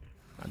later. Yeah.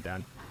 I'm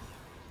done.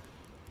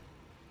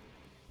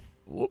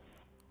 Whoop.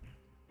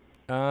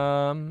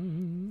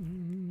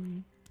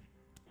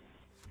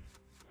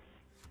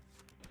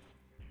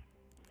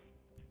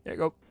 There you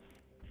go.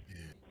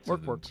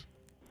 Work.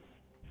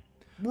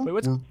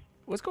 Wait,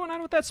 what's going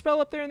on with that spell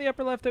up there in the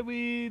upper left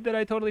that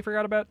I totally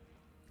forgot about?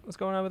 What's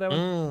going on with that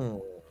one?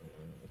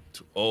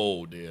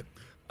 Oh dear.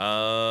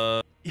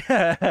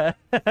 Yeah.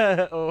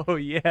 Oh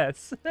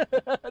yes.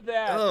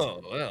 That.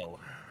 Oh well.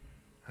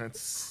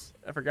 That's.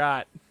 I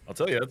forgot. I'll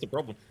tell you, that's a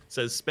problem. It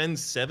says spend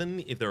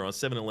 7 if there are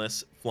 7 or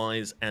less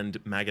flies and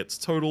maggots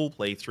total.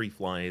 Play 3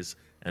 flies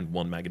and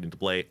 1 maggot into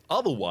play.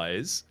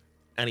 Otherwise,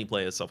 any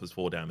player suffers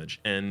 4 damage.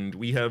 And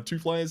we have 2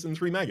 flies and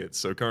 3 maggots.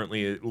 So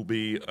currently it will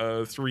be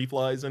 3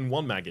 flies and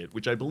 1 maggot,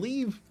 which I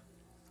believe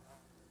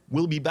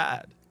will be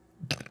bad.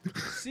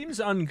 Seems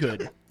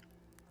ungood.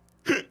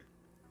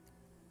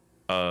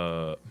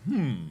 Well,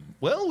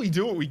 we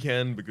do what we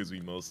can because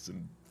we must,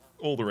 and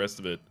all the rest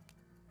of it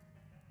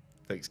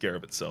takes care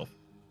of itself.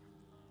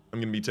 I'm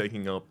going to be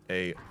taking up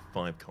a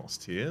 5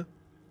 cost here.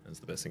 That's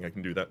the best thing I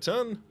can do that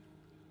turn.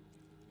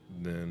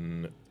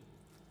 Then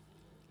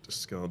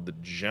discard the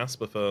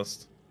Jasper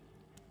first.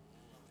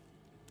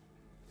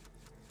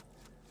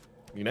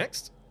 You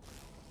next?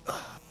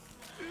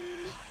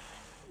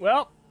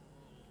 Well,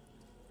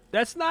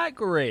 that's not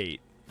great.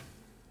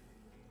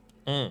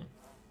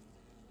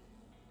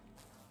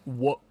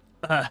 What?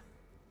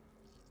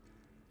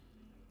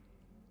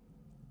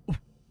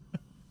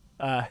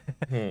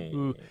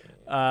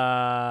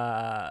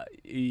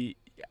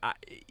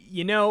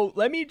 You know,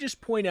 let me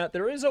just point out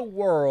there is a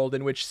world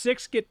in which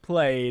 6 get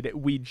played.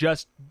 We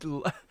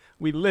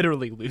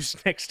literally lose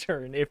next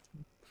turn if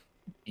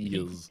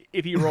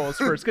he rolls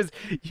first, because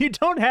you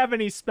don't have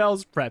any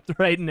spells prepped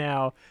right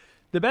now.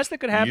 The best that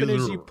could happen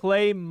is you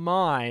play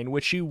mine,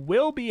 which you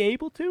will be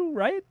able to,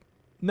 right?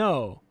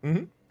 No.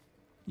 Mm-hmm.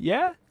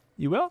 Yeah,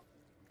 you will.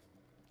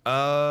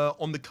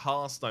 On the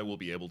cast, I will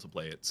be able to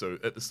play it. So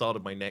at the start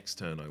of my next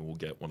turn, I will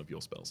get one of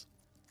your spells.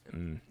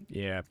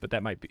 Yeah, but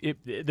that might be...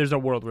 there's a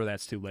world where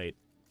that's too late.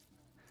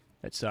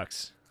 That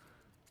sucks.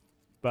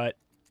 But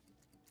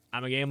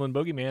I'm a gambling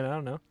boogeyman. I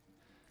don't know.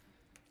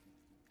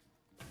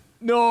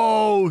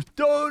 No!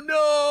 Don't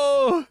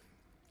know!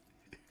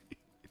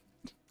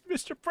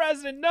 Mr.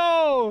 President,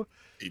 no!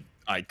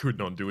 I could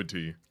not do it to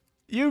you.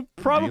 You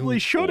probably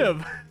should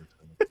have.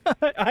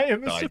 I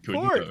am a I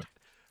support.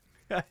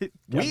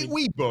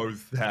 We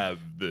both have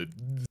the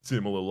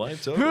similar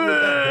life. So no,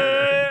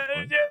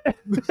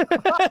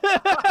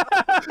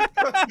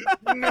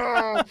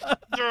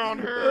 down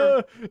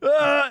here.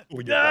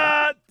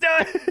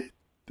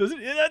 Does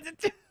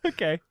it?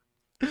 Okay.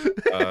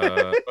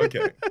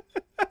 Okay.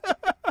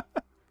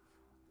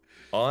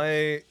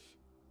 I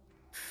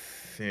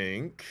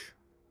think,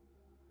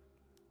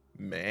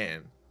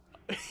 man.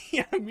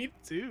 Yeah, me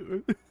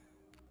too.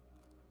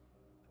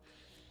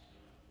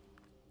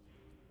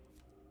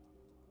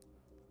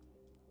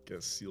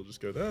 Guess you'll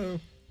just go there.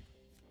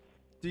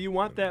 Do you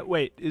want that?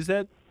 Wait, is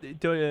that?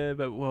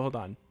 Well, hold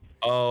on.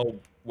 Oh,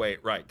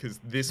 wait, right, because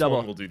this Double.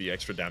 one will do the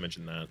extra damage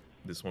in that.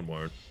 This one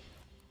won't.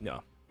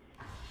 No.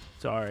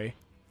 Sorry.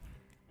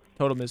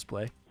 Total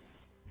misplay.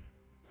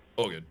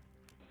 Oh, good.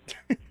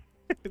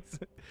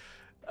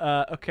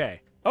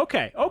 Okay.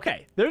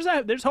 There's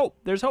hope.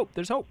 There's hope.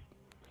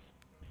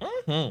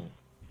 Mm-hmm.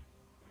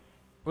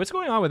 What's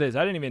going on with this?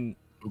 I didn't even.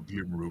 A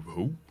glimmer of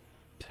hope.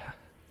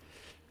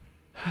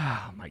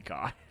 Oh my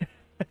god.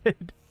 Can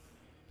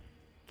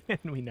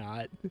we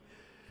not?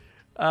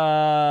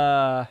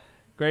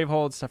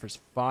 Gravehold suffers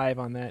 5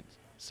 on that.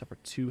 Suffer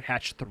 2.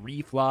 Hatch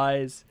 3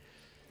 flies.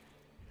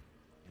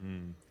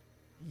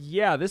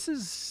 Yeah, this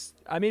is.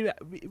 I mean,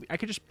 I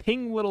could just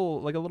ping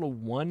like a little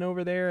 1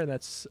 over there, and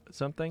that's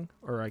something.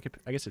 Or I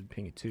guess I'd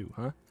ping a 2,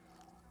 huh?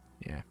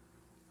 Yeah.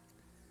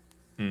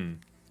 Hmm.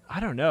 I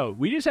don't know.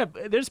 We just have.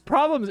 There's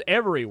problems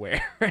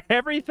everywhere.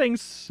 Everything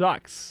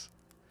sucks.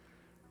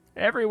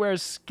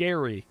 Everywhere's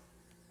scary.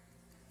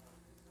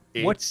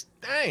 It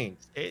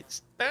stinks. It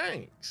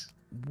stinks.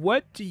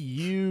 What do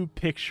you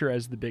picture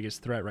as the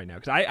biggest threat right now?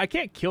 Because I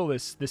can't kill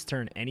this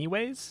turn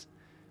anyways.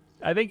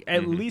 I think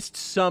at least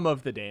some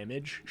of the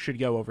damage should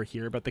go over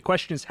here, but the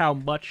question is how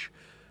much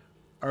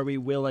are we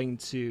willing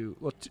to...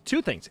 Well,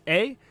 two things.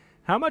 A,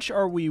 how much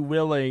are we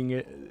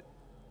willing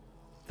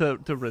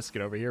to risk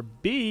it over here?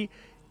 B,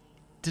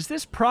 does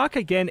this proc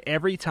again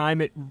every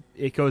time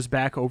it goes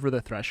back over the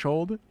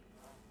threshold?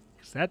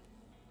 Because that...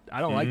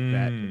 I don't like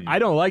that. I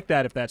don't like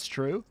that if that's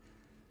true.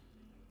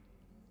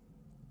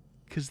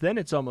 Because then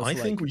it's almost I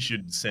think we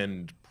should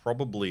send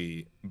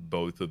probably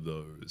both of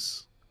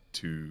those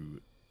to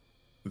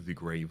the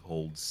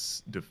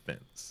Gravehold's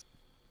defense.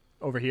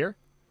 Over here?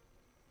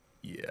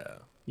 Yeah.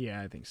 Yeah,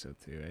 I think so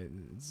too.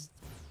 It's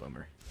a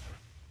bummer.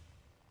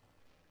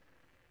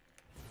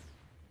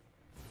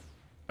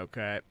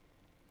 Okay.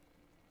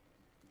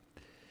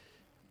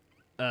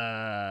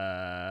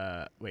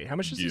 Wait, how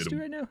much does this do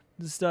right now?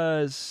 This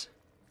does...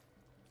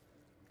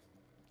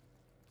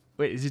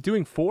 Wait, is it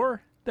doing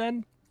 4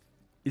 then?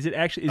 Is it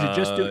actually... Is it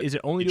just... is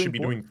it only doing 4? It should be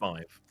doing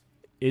 5.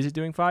 Is it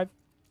doing 5?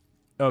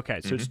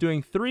 Okay, so it's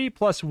doing 3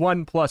 plus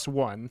 1 plus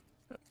 1.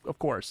 Of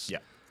course. Yeah.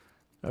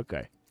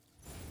 Okay.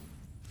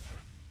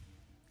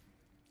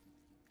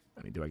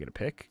 I mean, do I get a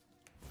pick?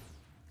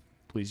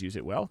 Please use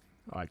it well.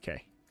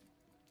 Okay.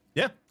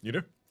 Yeah, you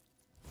do.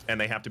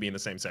 And they have to be in the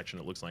same section,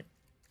 it looks like.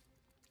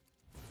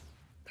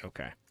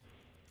 Okay.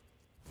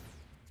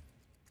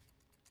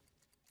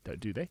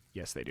 Do they?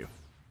 Yes, they do.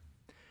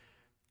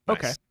 Nice.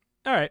 Okay.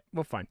 All right.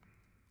 Well, fine.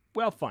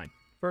 Well, fine.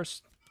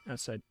 First,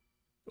 outside.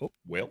 Oh.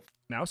 Well.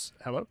 Mouse,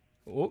 hello.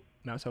 Oh,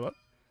 mouse, hello.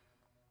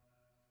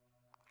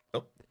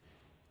 Oh.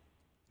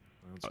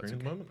 On screen at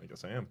the moment? I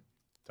guess I am.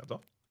 Tapped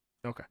off.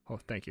 Okay. Oh,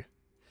 thank you.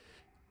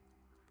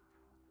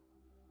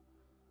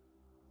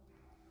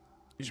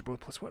 Use your both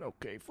plus 1.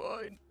 Okay,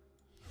 fine.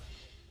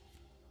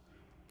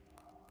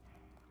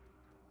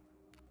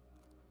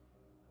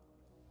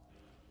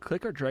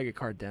 Click or drag a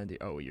card down to...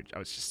 Oh, I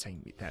was just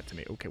saying that to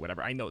me. Okay,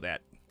 whatever. I know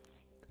that.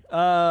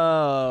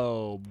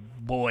 Oh,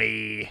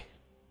 boy.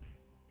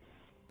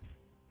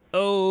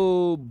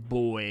 Oh,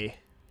 boy.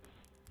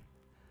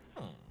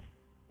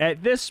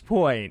 At this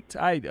point,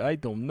 I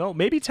don't know.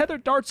 Maybe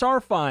tethered darts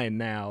are fine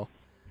now.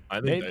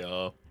 I think they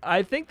are.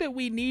 I think that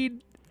we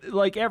need,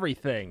 like,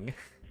 everything.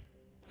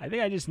 I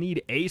think I just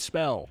need a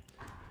spell.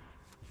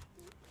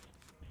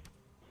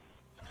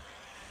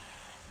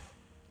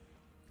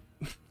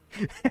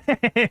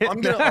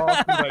 I'm going to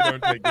ask if I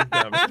don't take this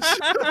damage.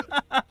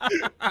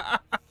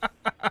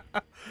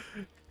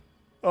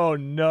 Oh,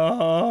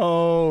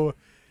 no.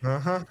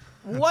 Uh-huh.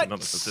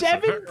 What?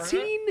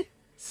 17?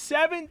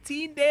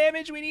 17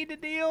 damage we need to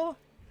deal?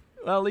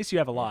 Well, at least you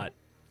have a lot.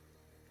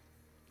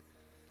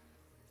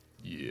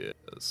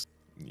 Yes.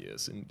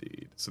 Yes,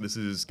 indeed. So this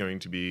is going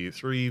to be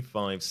 3,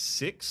 5,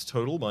 6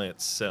 total by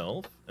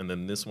itself. And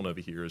then this one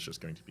over here is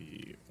just going to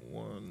be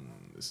 1.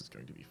 This is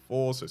going to be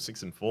 4, so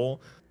 6 and 4.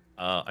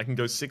 I can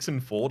go 6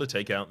 and 4 to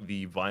take out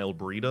the Vile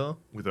Breeder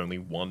with only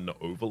 1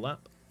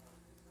 overlap.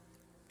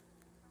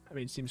 I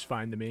mean, it seems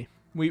fine to me.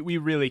 We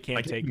really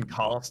can't take... You can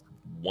cast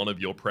one of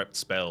your prepped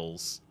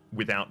spells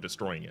without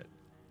destroying it.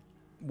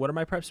 What are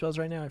my prep spells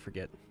right now? I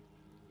forget.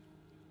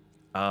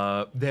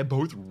 They're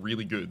both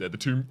really good. They're the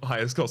 2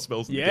 highest cost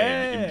spells in the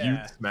game.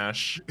 Imbue,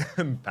 Smash,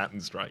 and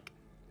Pattern Strike.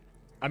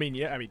 I mean,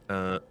 yeah.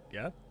 Yeah.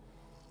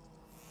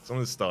 So I'm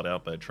going to start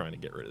out by trying to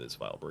get rid of this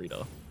Vile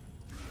Breeder.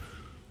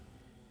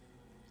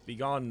 Be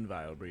gone,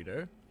 Vile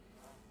Breeder.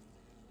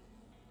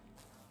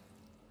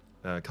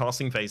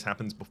 Casting phase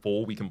happens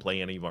before we can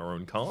play any of our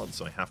own cards,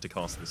 so I have to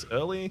cast this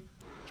early,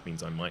 which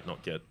means I might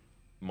not get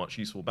much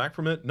useful back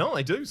from it. No,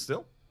 I do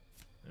still.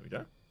 There we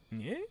go.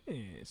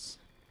 Yes.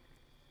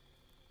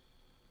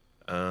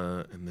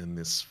 And then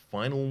this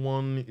final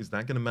one, is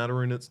that going to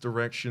matter in its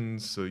direction?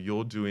 So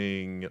you're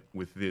doing,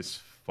 with this,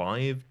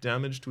 5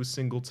 damage to a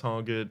single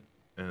target,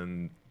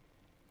 and...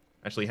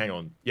 Actually, hang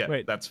on. Yeah,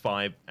 wait. That's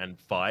 5 and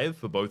 5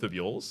 for both of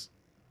yours.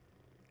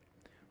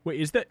 Wait,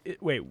 is that...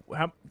 Wait,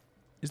 how...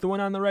 Is the one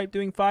on the right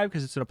doing 5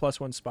 because it's in a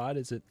 +1 spot?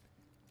 Is it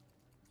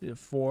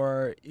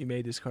 4? You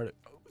may discard.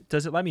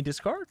 Does it let me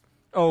discard?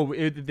 Oh,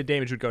 the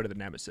damage would go to the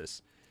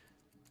Nemesis.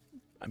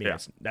 I mean,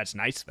 that's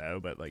nice though,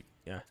 but like,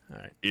 yeah, all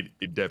right.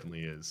 It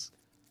definitely is,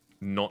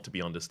 not to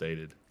be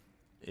understated.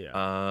 Yeah.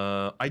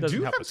 I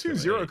do have 2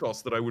 0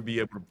 costs that I would be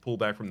able to pull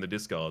back from the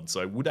discard,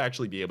 so I would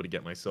actually be able to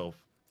get myself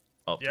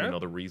up to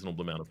another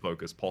reasonable amount of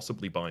focus,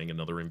 possibly buying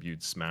another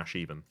imbued Smash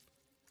even.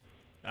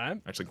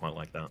 I'm actually quite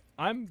like that.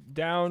 I'm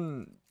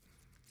down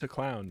to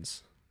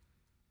clowns.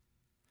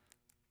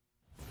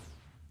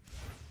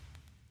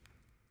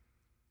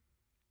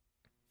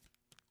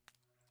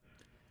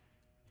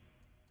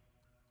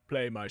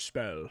 Play my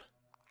spell.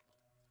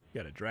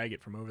 Gotta drag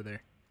it from over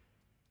there.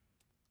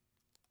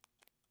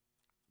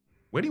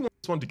 Where do you want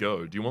this one to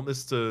go? Do you want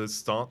this to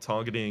start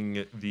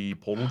targeting the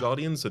Portal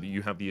Guardian so that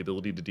you have the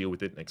ability to deal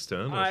with it next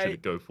turn, or should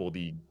it go for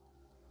the...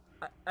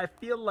 I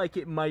feel like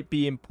it might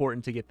be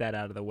important to get that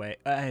out of the way.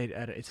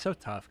 It's so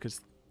tough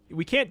because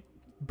we can't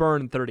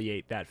burn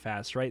 38 that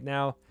fast right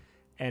now,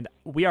 and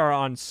we are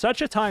on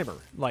such a timer.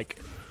 Like,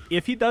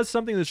 if he does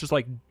something that's just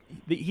like...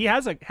 He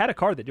had a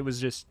card that it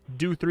was just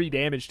do 3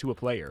 damage to a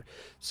player.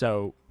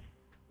 So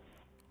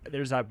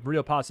there's a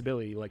real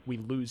possibility like we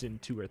lose in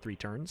 2 or 3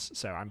 turns.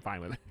 So I'm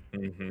fine with it.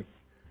 Mm-hmm.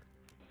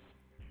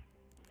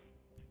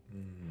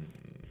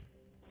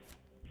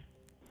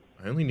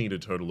 I only need a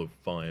total of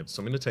 5,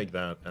 so I'm going to take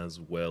that as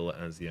well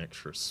as the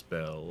extra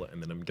spell,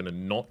 and then I'm going to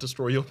not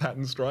destroy your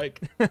Pattern Strike.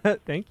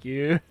 Thank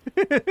you.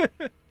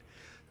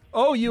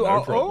 Oh, you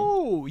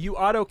you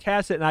auto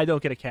cast it, and I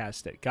don't get to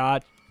cast it.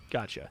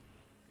 Gotcha.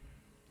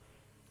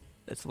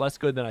 That's less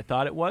good than I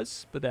thought it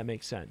was, but that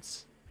makes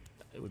sense.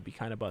 It would be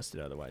kind of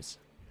busted otherwise.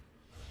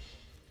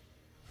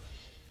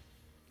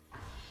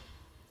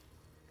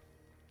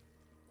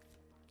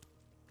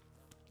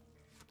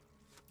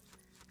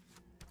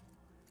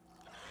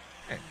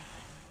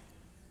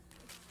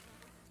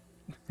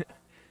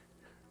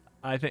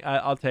 I think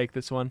I'll take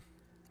this one.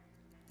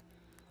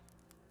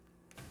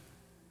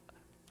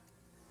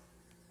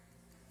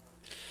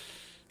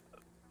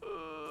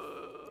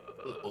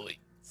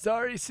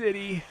 Sorry,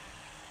 City.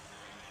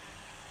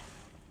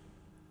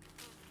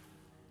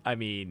 I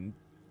mean,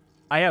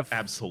 I have...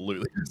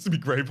 Absolutely. It has to be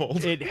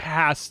Greybolt. It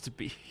has to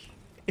be.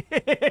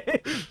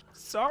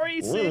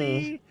 Sorry,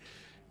 City.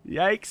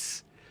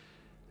 Yikes.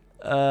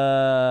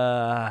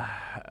 Oh,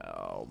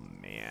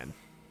 man.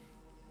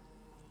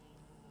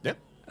 Yep.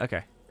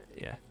 Okay.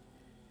 Yeah.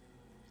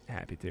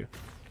 Happy to.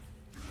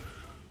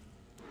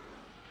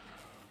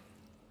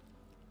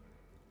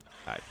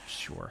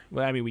 Sure.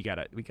 Well, I mean, we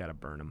gotta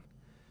burn them.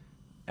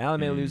 Ally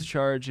may lose a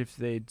charge. If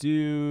they do,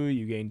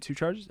 you gain 2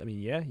 charges. I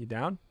mean, yeah, you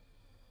down?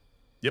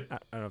 Yep. I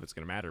don't know if it's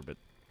gonna matter, but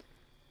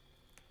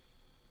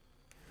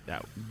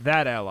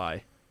that ally.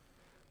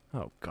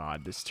 Oh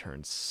God, this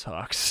turn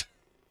sucks.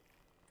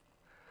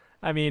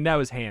 I mean, that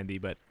was handy,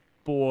 but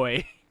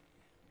boy,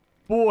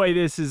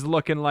 this is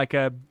looking like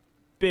a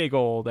big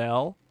old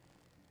L.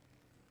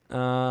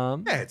 Yeah,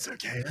 it's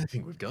okay. I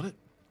think we've got it.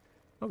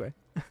 Okay.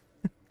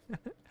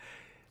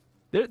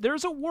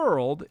 There's a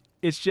world.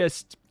 It's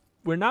just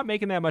we're not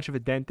making that much of a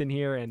dent in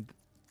here, and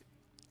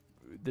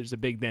there's a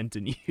big dent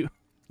in you.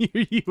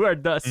 You are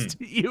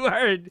dust. You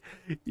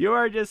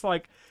are just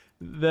like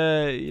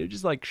you're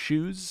just like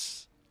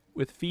shoes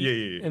with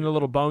feet and the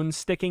little bones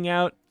sticking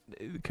out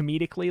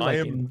comedically,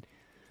 like in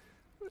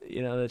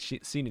that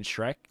scene in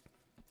Shrek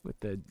with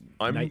the.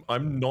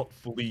 I'm not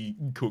fully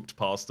cooked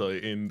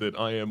pasta in that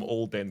I am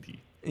all denty.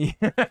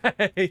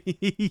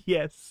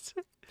 Yes.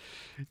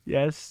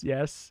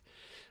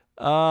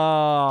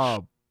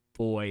 Oh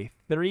boy,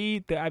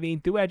 3. I mean,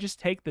 do I just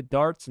take the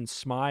darts and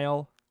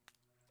smile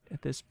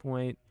at this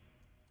point?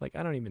 Like,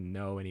 I don't even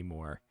know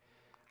anymore.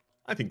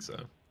 I think so.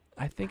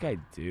 I think I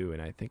do,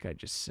 and I think I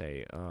just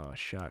say, oh,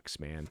 shucks,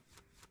 man.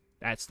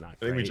 That's not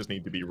great. I think we just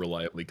need to be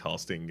reliably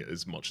casting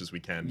as much as we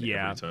can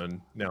every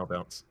turn now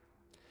bounce.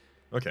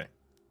 Okay.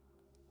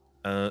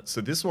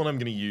 So this one I'm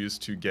going to use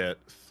to get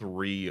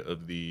 3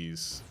 of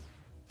these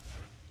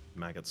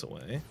maggots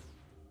away.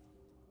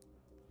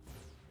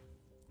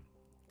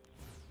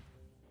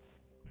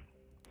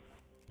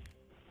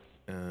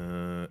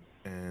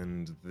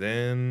 And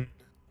then...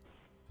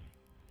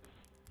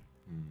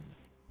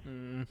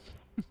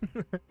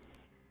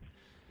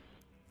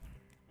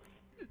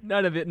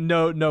 None of it.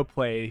 No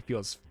play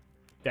feels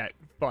that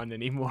fun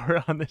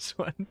anymore on this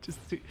one.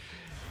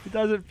 It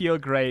doesn't feel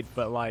great,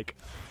 but like,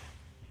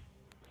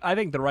 I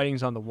think the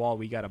writing's on the wall.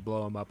 We gotta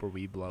blow them up, or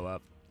we blow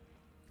up.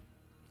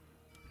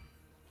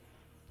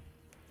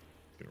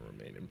 It's gonna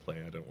remain in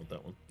play. I don't want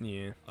that one.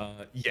 Yeah.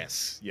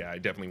 Yes. Yeah, I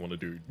definitely want to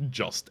do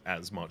just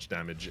as much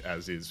damage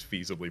as is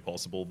feasibly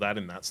possible. That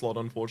in that slot,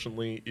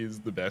 unfortunately, is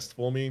the best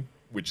for me,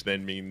 which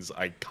then means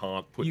I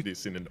can't put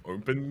this in an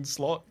open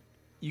slot.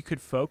 You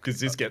could focus. Because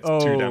this gets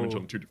 2 damage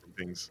on 2 different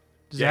things.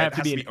 Does it have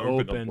to be an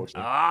open?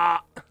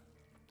 Ah!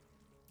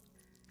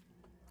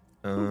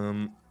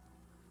 Man,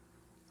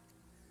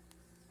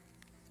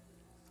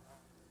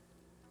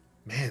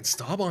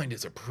 Starbind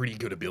is a pretty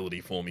good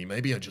ability for me.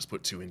 Maybe I just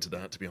put 2 into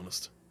that, to be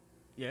honest.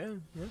 Yeah.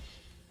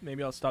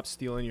 Maybe I'll stop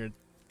stealing your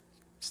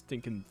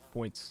stinking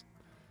points.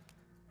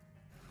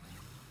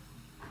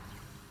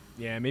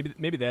 Yeah,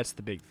 maybe that's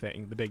the big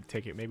thing, the big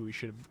ticket. Maybe we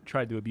should have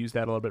tried to abuse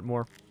that a little bit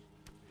more.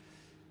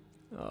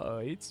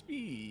 It's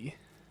me.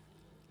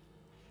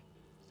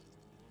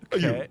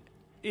 Okay.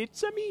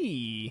 It's a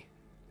me.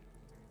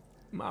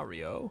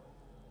 Mario.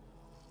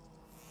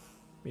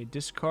 May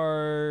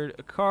discard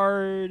a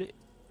card.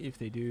 If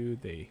they do,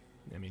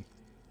 I mean,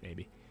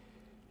 maybe.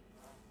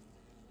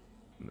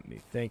 Let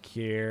me think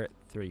here.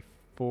 3,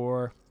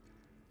 4.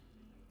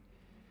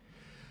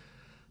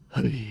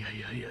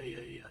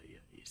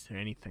 Is there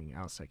anything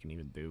else I can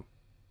even do?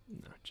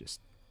 No,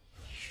 just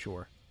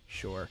sure.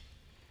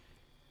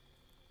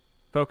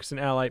 Focus an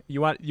ally. You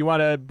want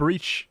to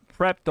breach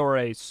prepped or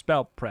a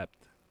spell prepped?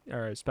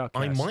 Or a spell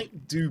cast? I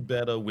might do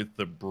better with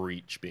the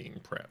breach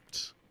being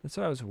prepped. That's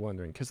what I was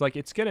wondering. Because, like,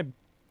 it's going to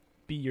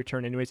be your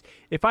turn anyways.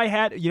 If I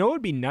had... You know what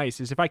would be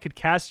nice is if I could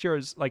cast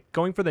yours, like,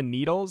 going for the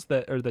needles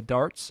or the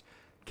darts,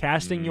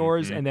 casting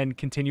yours and then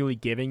continually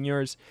giving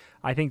yours.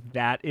 I think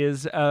that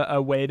is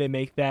a way to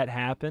make that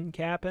happen,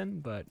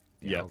 Cap'n. But,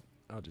 you know,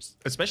 I'll just...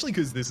 Especially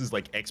because this is,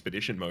 like,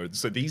 expedition mode.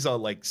 So these are,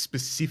 like,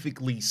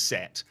 specifically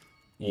set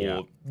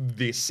for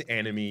this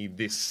enemy,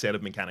 this set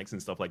of mechanics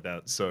and stuff like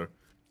that. So...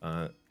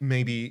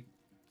 maybe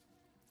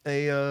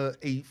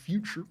a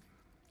future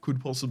could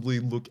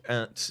possibly look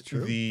at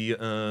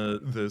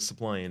the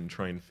supply and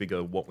try and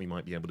figure what we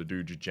might be able to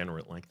do to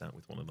generate like that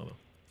with one another.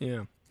 Yeah.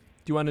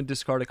 Do you want to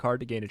discard a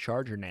card to gain a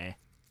charge or nah?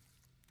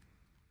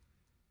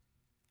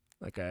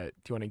 Like do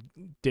you want to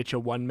ditch a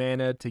 1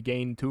 mana to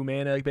gain 2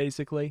 mana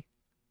basically?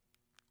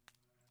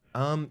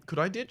 Could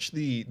I ditch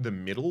the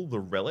middle, the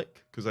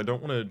relic? Because I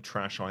don't want to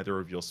trash either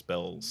of your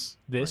spells.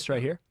 This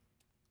right here?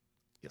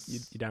 Yes.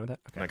 You down with that?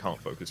 Okay. And I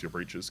can't focus your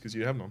breaches because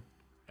you have none.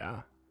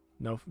 Yeah.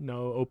 No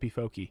OP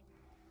Foki.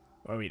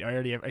 Oh wait,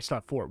 I still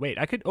have 4. Wait,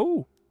 I could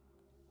oh.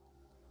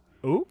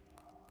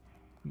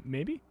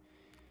 Maybe?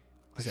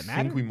 Does it matter?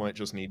 I think we might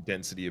just need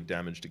density of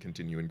damage to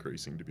continue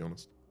increasing, to be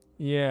honest.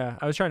 Yeah,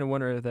 I was trying to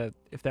wonder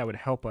if that would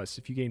help us.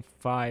 If you gain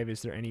 5,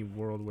 is there any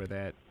world where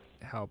that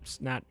helps?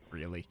 Not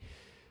really.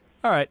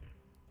 Alright.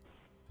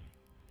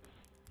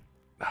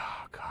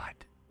 Oh god.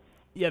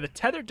 Yeah, the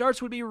tethered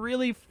darts would be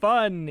really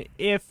fun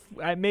if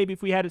maybe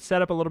if we had it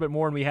set up a little bit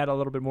more and we had a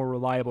little bit more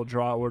reliable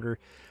draw order,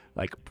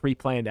 like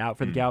pre-planned out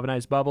for the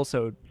galvanized bubble,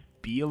 so it'd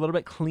be a little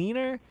bit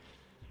cleaner.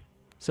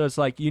 So it's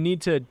like you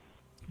need to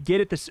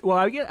get it this. Well,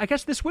 I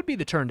guess this would be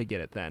the turn to get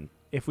it then,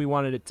 if we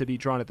wanted it to be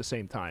drawn at the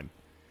same time.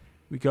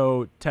 We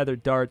go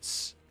tethered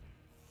darts.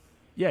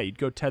 Yeah, you'd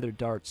go tethered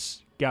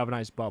darts,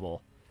 galvanized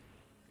bubble,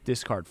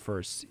 discard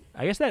first.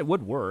 I guess that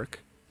would work.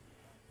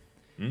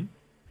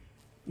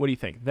 What do you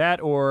think?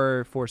 That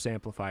or Force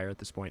Amplifier at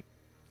this point?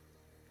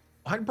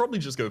 I'd probably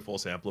just go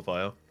Force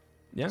Amplifier.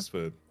 Yeah. Just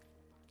for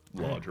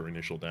larger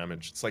initial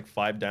damage. It's like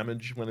 5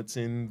 damage when it's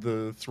in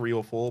the 3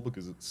 or 4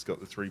 because it's got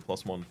the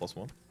 3+1/+1.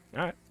 All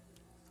right.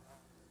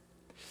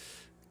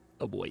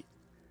 Oh boy.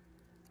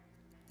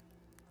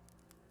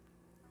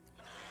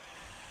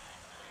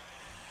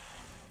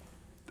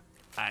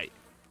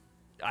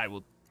 I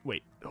will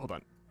wait. Hold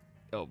on.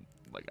 Oh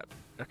my god.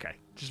 Okay,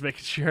 just making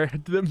sure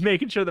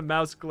the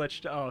mouse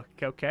glitched. Oh,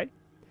 okay.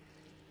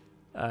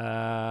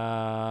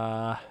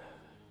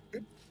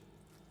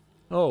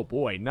 Oh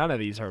boy, none of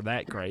these are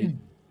that great.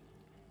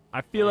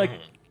 I feel like.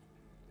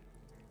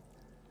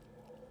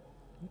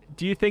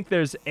 Do you think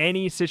there's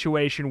any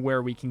situation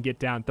where we can get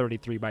down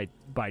 33 by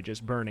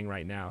just burning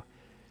right now?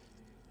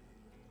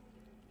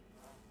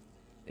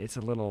 It's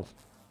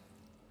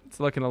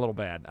looking a little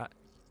bad.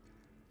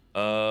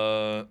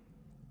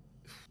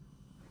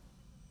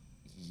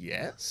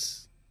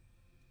 Yes.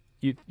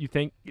 You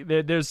think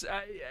there's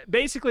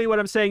basically what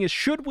I'm saying is,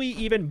 should we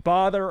even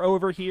bother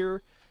over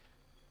here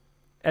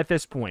at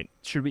this point?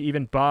 Should we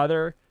even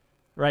bother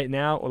right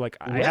now? Or like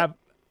I have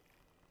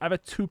a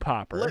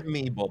 2-popper. Let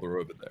me bother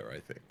over there, I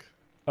think.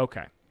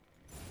 Okay.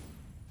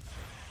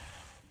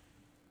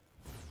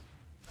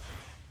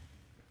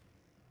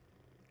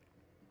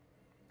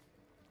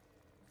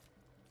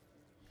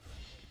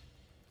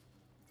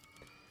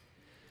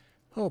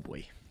 Oh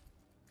boy.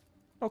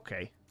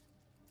 Okay.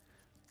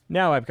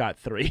 Now I've got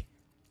 3.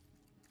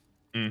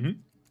 The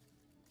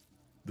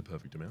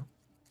perfect amount.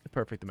 The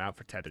perfect amount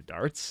for tethered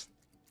darts.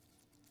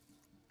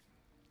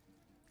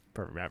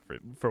 Perfect amount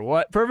for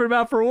what? Perfect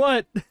amount for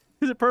what?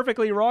 Is it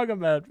perfectly wrong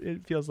amount?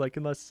 It feels like,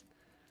 unless...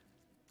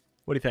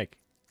 What do you think?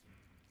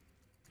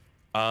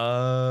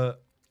 Yeah,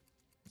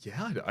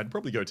 I'd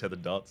probably go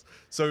tethered darts.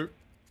 So,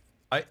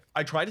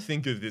 I try to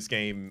think of this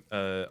game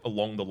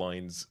along the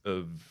lines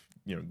of,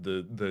 you know,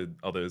 the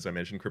others I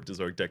mentioned,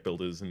 Cryptozoic deck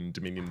builders and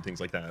Dominion and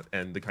things like that,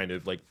 and the kind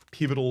of like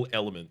pivotal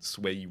elements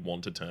where you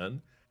want to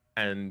turn.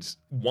 And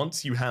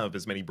once you have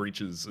as many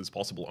breaches as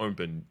possible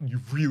open, you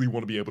really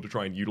want to be able to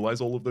try and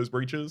utilize all of those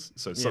breaches.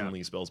 So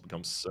suddenly spells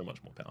become so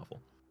much more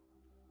powerful.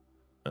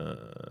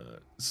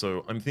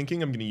 So I'm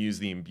thinking I'm going to use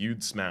the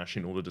Imbued Smash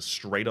in order to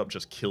straight up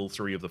just kill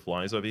 3 of the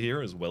flies over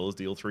here, as well as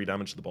deal 3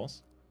 damage to the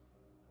boss.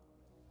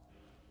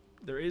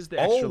 There is the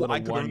extra little I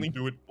could one. only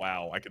do it.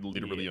 Wow, I could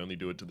literally only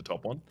do it to the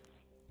top one.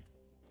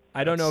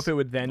 I don't know if it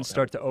would then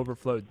start to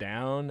overflow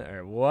down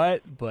or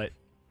what, but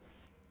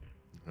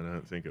I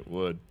don't think it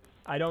would.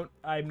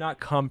 I'm not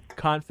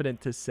confident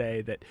to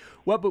say that.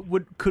 What?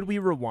 But could we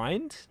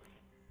rewind?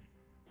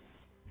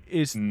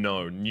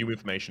 No, new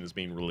information is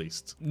being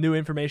released. New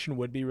information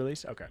would be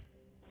released? Okay.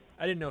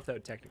 I didn't know if that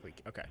would technically...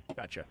 Okay,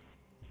 gotcha.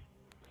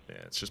 Yeah,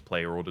 it's just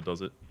player order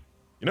does it.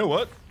 You know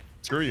what?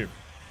 Screw you.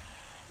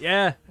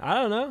 Yeah, I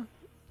don't know.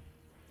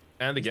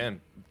 And again,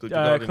 click the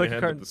card in your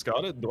hand card. to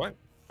discard it. Do I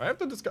have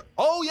to discard...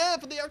 Oh, yeah,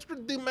 for the extra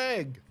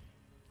demag.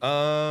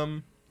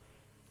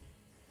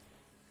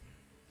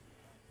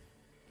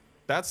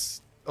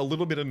 That's a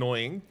little bit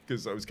annoying,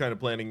 because I was kind of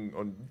planning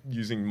on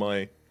using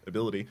my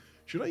ability.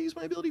 Should I use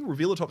my ability?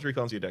 Reveal the top 3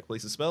 cards of your deck.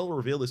 Place a spell or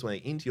reveal this way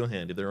into your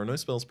hand. If there are no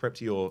spells prepped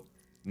to your...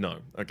 No.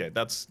 Okay,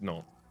 that's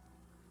not...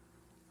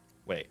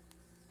 Wait.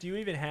 Do you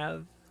even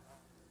have...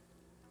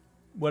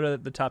 What are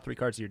the top 3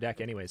 cards of your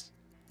deck anyways?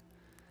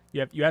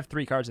 You have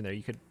 3 cards in there.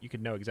 You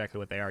could know exactly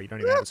what they are. You don't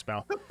even have a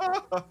spell.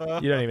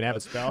 You don't even have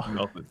a spell.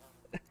 Nothing.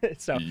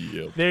 So,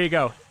 Yep. there you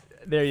go.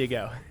 There you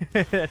go.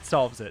 That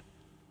solves it.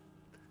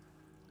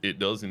 It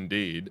does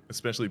indeed,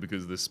 especially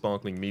because this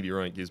Sparkling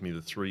Meteorite gives me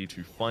the 3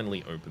 to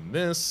finally open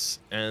this,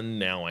 and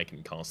now I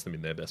can cast them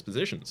in their best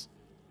positions.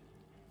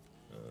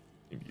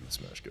 Imbued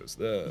Smash goes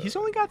there. He's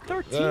only got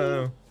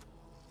 13.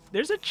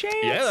 There's a chance.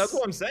 Yeah, that's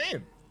what I'm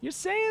saying. You're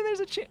saying there's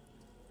a chance.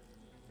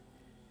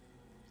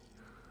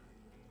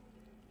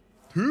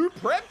 2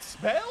 prepped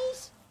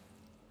spells?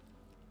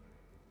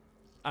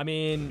 I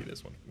mean... Give me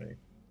this one for me.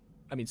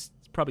 I mean,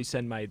 probably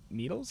send my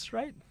needles,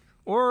 right?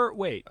 Or,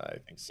 wait. I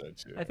think so,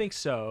 too. I think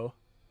so.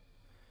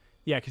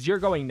 Yeah, because you're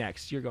going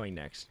next. You're going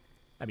next.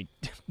 I mean...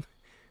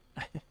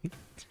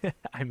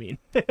 I mean...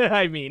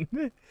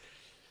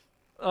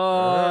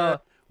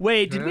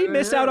 Wait, did we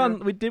miss out on...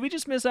 Did we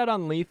just miss out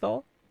on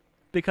lethal?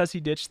 Because he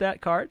ditched that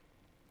card?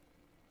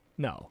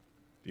 No.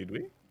 Did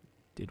we?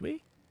 Did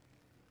we?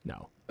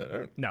 No. I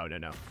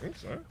don't No. think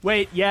so.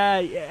 Wait,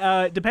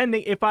 yeah,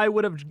 depending if I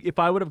would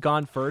have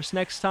gone first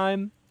next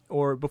time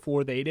or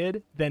before they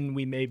did, then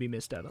we maybe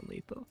missed out on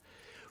lethal.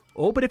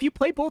 Oh, but if you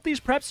play both these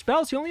prep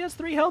spells, he only has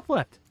 3 health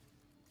left.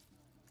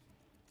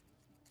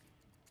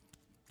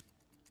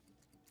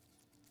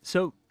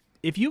 So,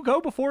 if you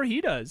go before he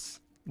does,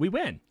 we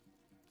win.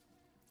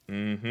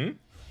 Mm-hmm.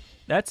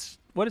 That's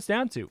what it's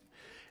down to.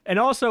 And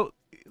also,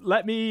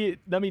 let me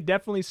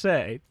definitely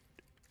say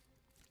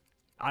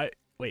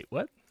wait,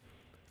 what?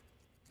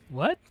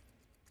 What?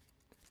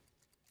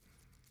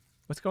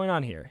 What's going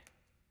on here?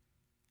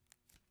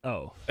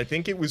 Oh. I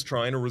think it was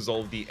trying to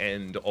resolve the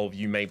end of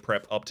you may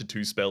prep up to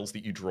 2 spells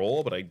that you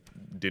draw, but I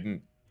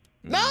didn't.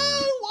 No,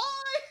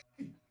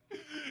 why?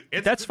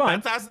 That's fine.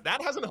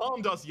 That hasn't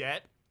harmed us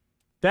yet.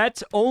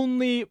 That's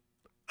only...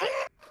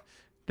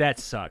 That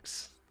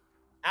sucks.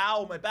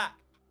 Ow, my back.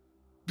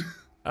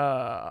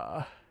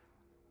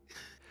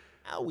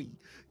 Owie.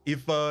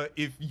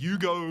 If you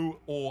go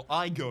or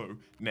I go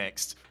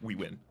next, we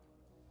win.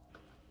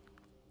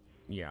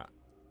 Yeah.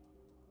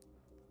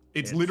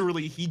 It's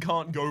literally he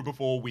can't go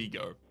before we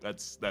go.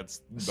 That's the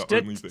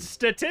only thing.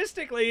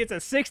 Statistically, it's a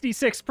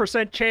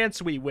 66%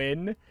 chance we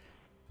win.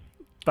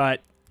 But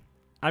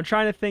I'm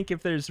trying to think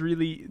if there's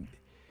really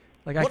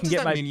like I what can does get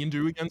that my minion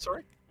do again,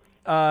 sorry?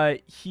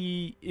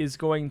 He is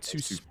going to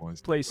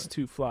place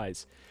 2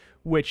 flies,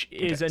 which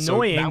is Okay, so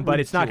annoying, that but would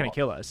it's not kill going to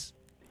kill us.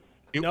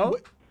 It No?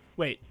 would-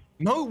 Wait.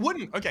 No, it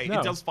wouldn't. Okay, No.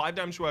 it does 5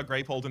 damage to our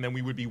Grapehold, and then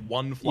we would be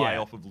 1 fly Yeah.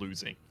 off of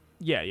losing.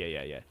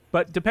 Yeah.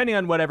 But depending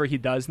on whatever he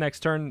does next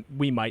turn,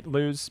 we might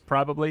lose,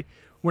 probably.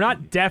 We're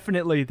not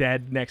definitely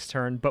dead next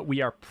turn, but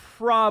we are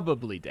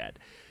probably dead.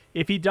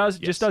 If he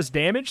just does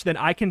damage, then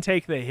I can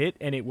take the hit,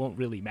 and it won't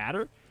really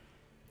matter.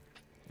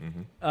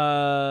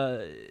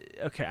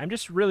 Okay, I'm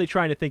just really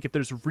trying to think if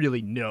there's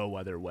really no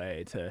other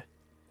way to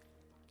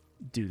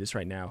do this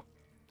right now.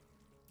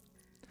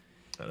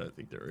 I don't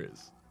think there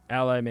is.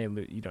 Ally may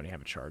lose. You don't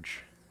have a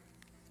charge.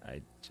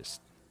 I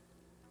just...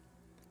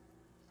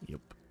 Yep.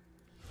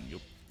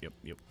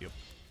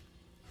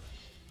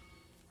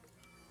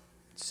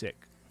 Sick.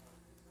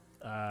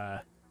 Okie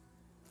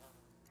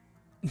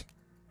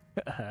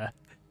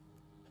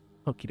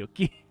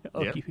dokie.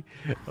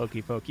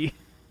 Okie pokey.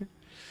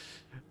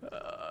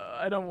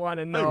 I don't want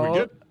to know. Hey, we're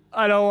good.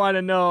 I don't want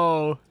to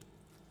know.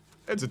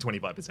 It's a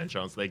 25%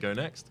 chance they go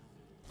next.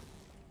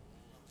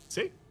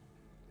 See?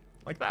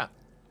 Like that.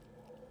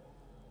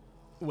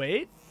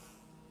 Wait.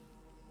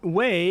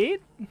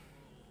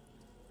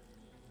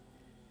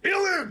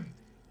 Kill him!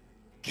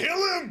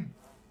 Kill him!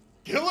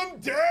 Kill him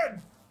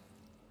dead!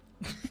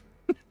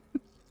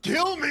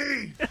 Kill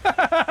me!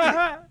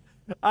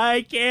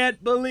 I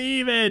can't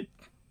believe it.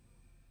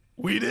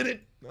 We did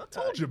it! I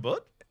told you,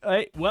 bud.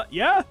 Well,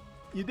 yeah,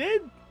 you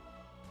did.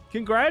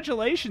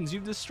 Congratulations,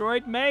 you've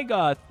destroyed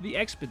Maggoth. The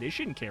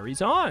expedition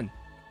carries on.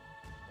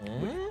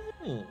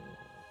 Mm.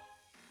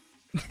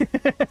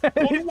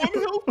 one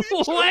health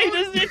each. Why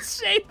does it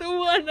say the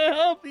 1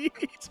 health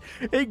each?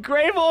 And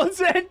Gravehold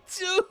said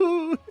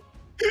 2.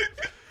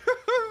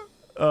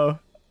 Oh.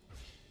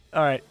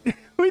 Alright.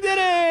 We did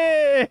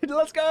it!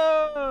 Let's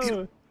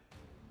go!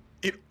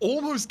 It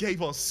almost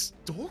gave us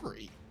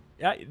story.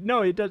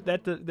 No, it does.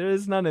 There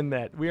is none in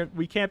that.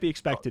 We can't be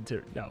expected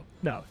to.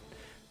 No.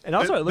 And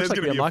also, it looks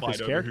like we unlocked this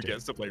character. Who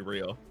gets to play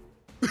Rhea?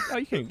 Oh,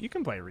 you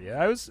can play Rhea.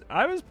 I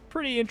was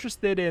pretty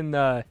interested in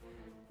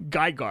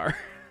Gygar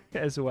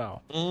as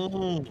well.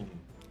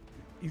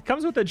 He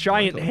comes with a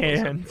giant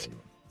hand,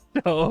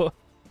 so.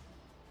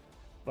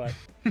 But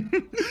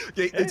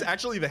yeah, it's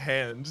actually the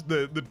hand.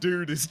 The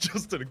dude is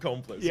just an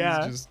accomplice.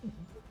 Yeah.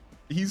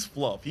 He's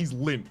fluff. He's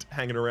lint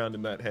hanging around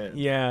in that hand.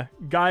 Yeah,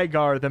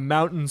 Gygar, the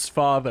mountain's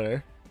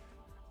father.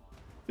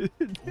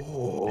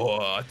 Oh,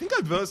 I think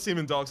I versed him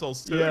in Dark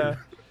Souls 2. Yeah.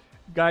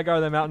 Gygar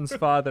the Mountain's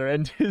father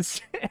and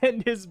his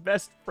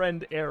best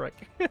friend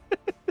Eric.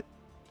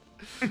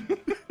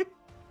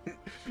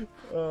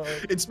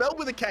 It's spelled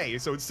with a K,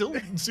 so it's still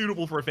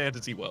suitable for a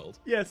fantasy world.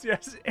 Yes.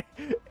 Erikue.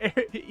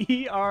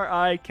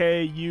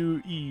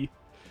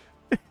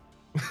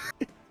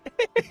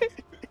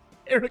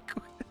 Eric.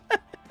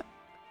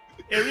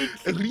 Eric.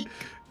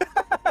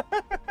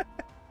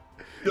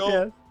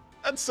 Yes.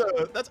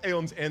 That's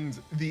Aeon's End,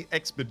 the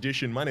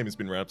expedition. My name has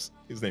been Raps.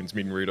 His name's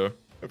been Rito.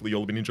 Hopefully you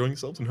all have been enjoying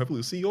yourselves, and hopefully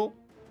we'll see you all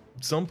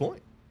at some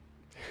point.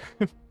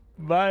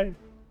 Bye.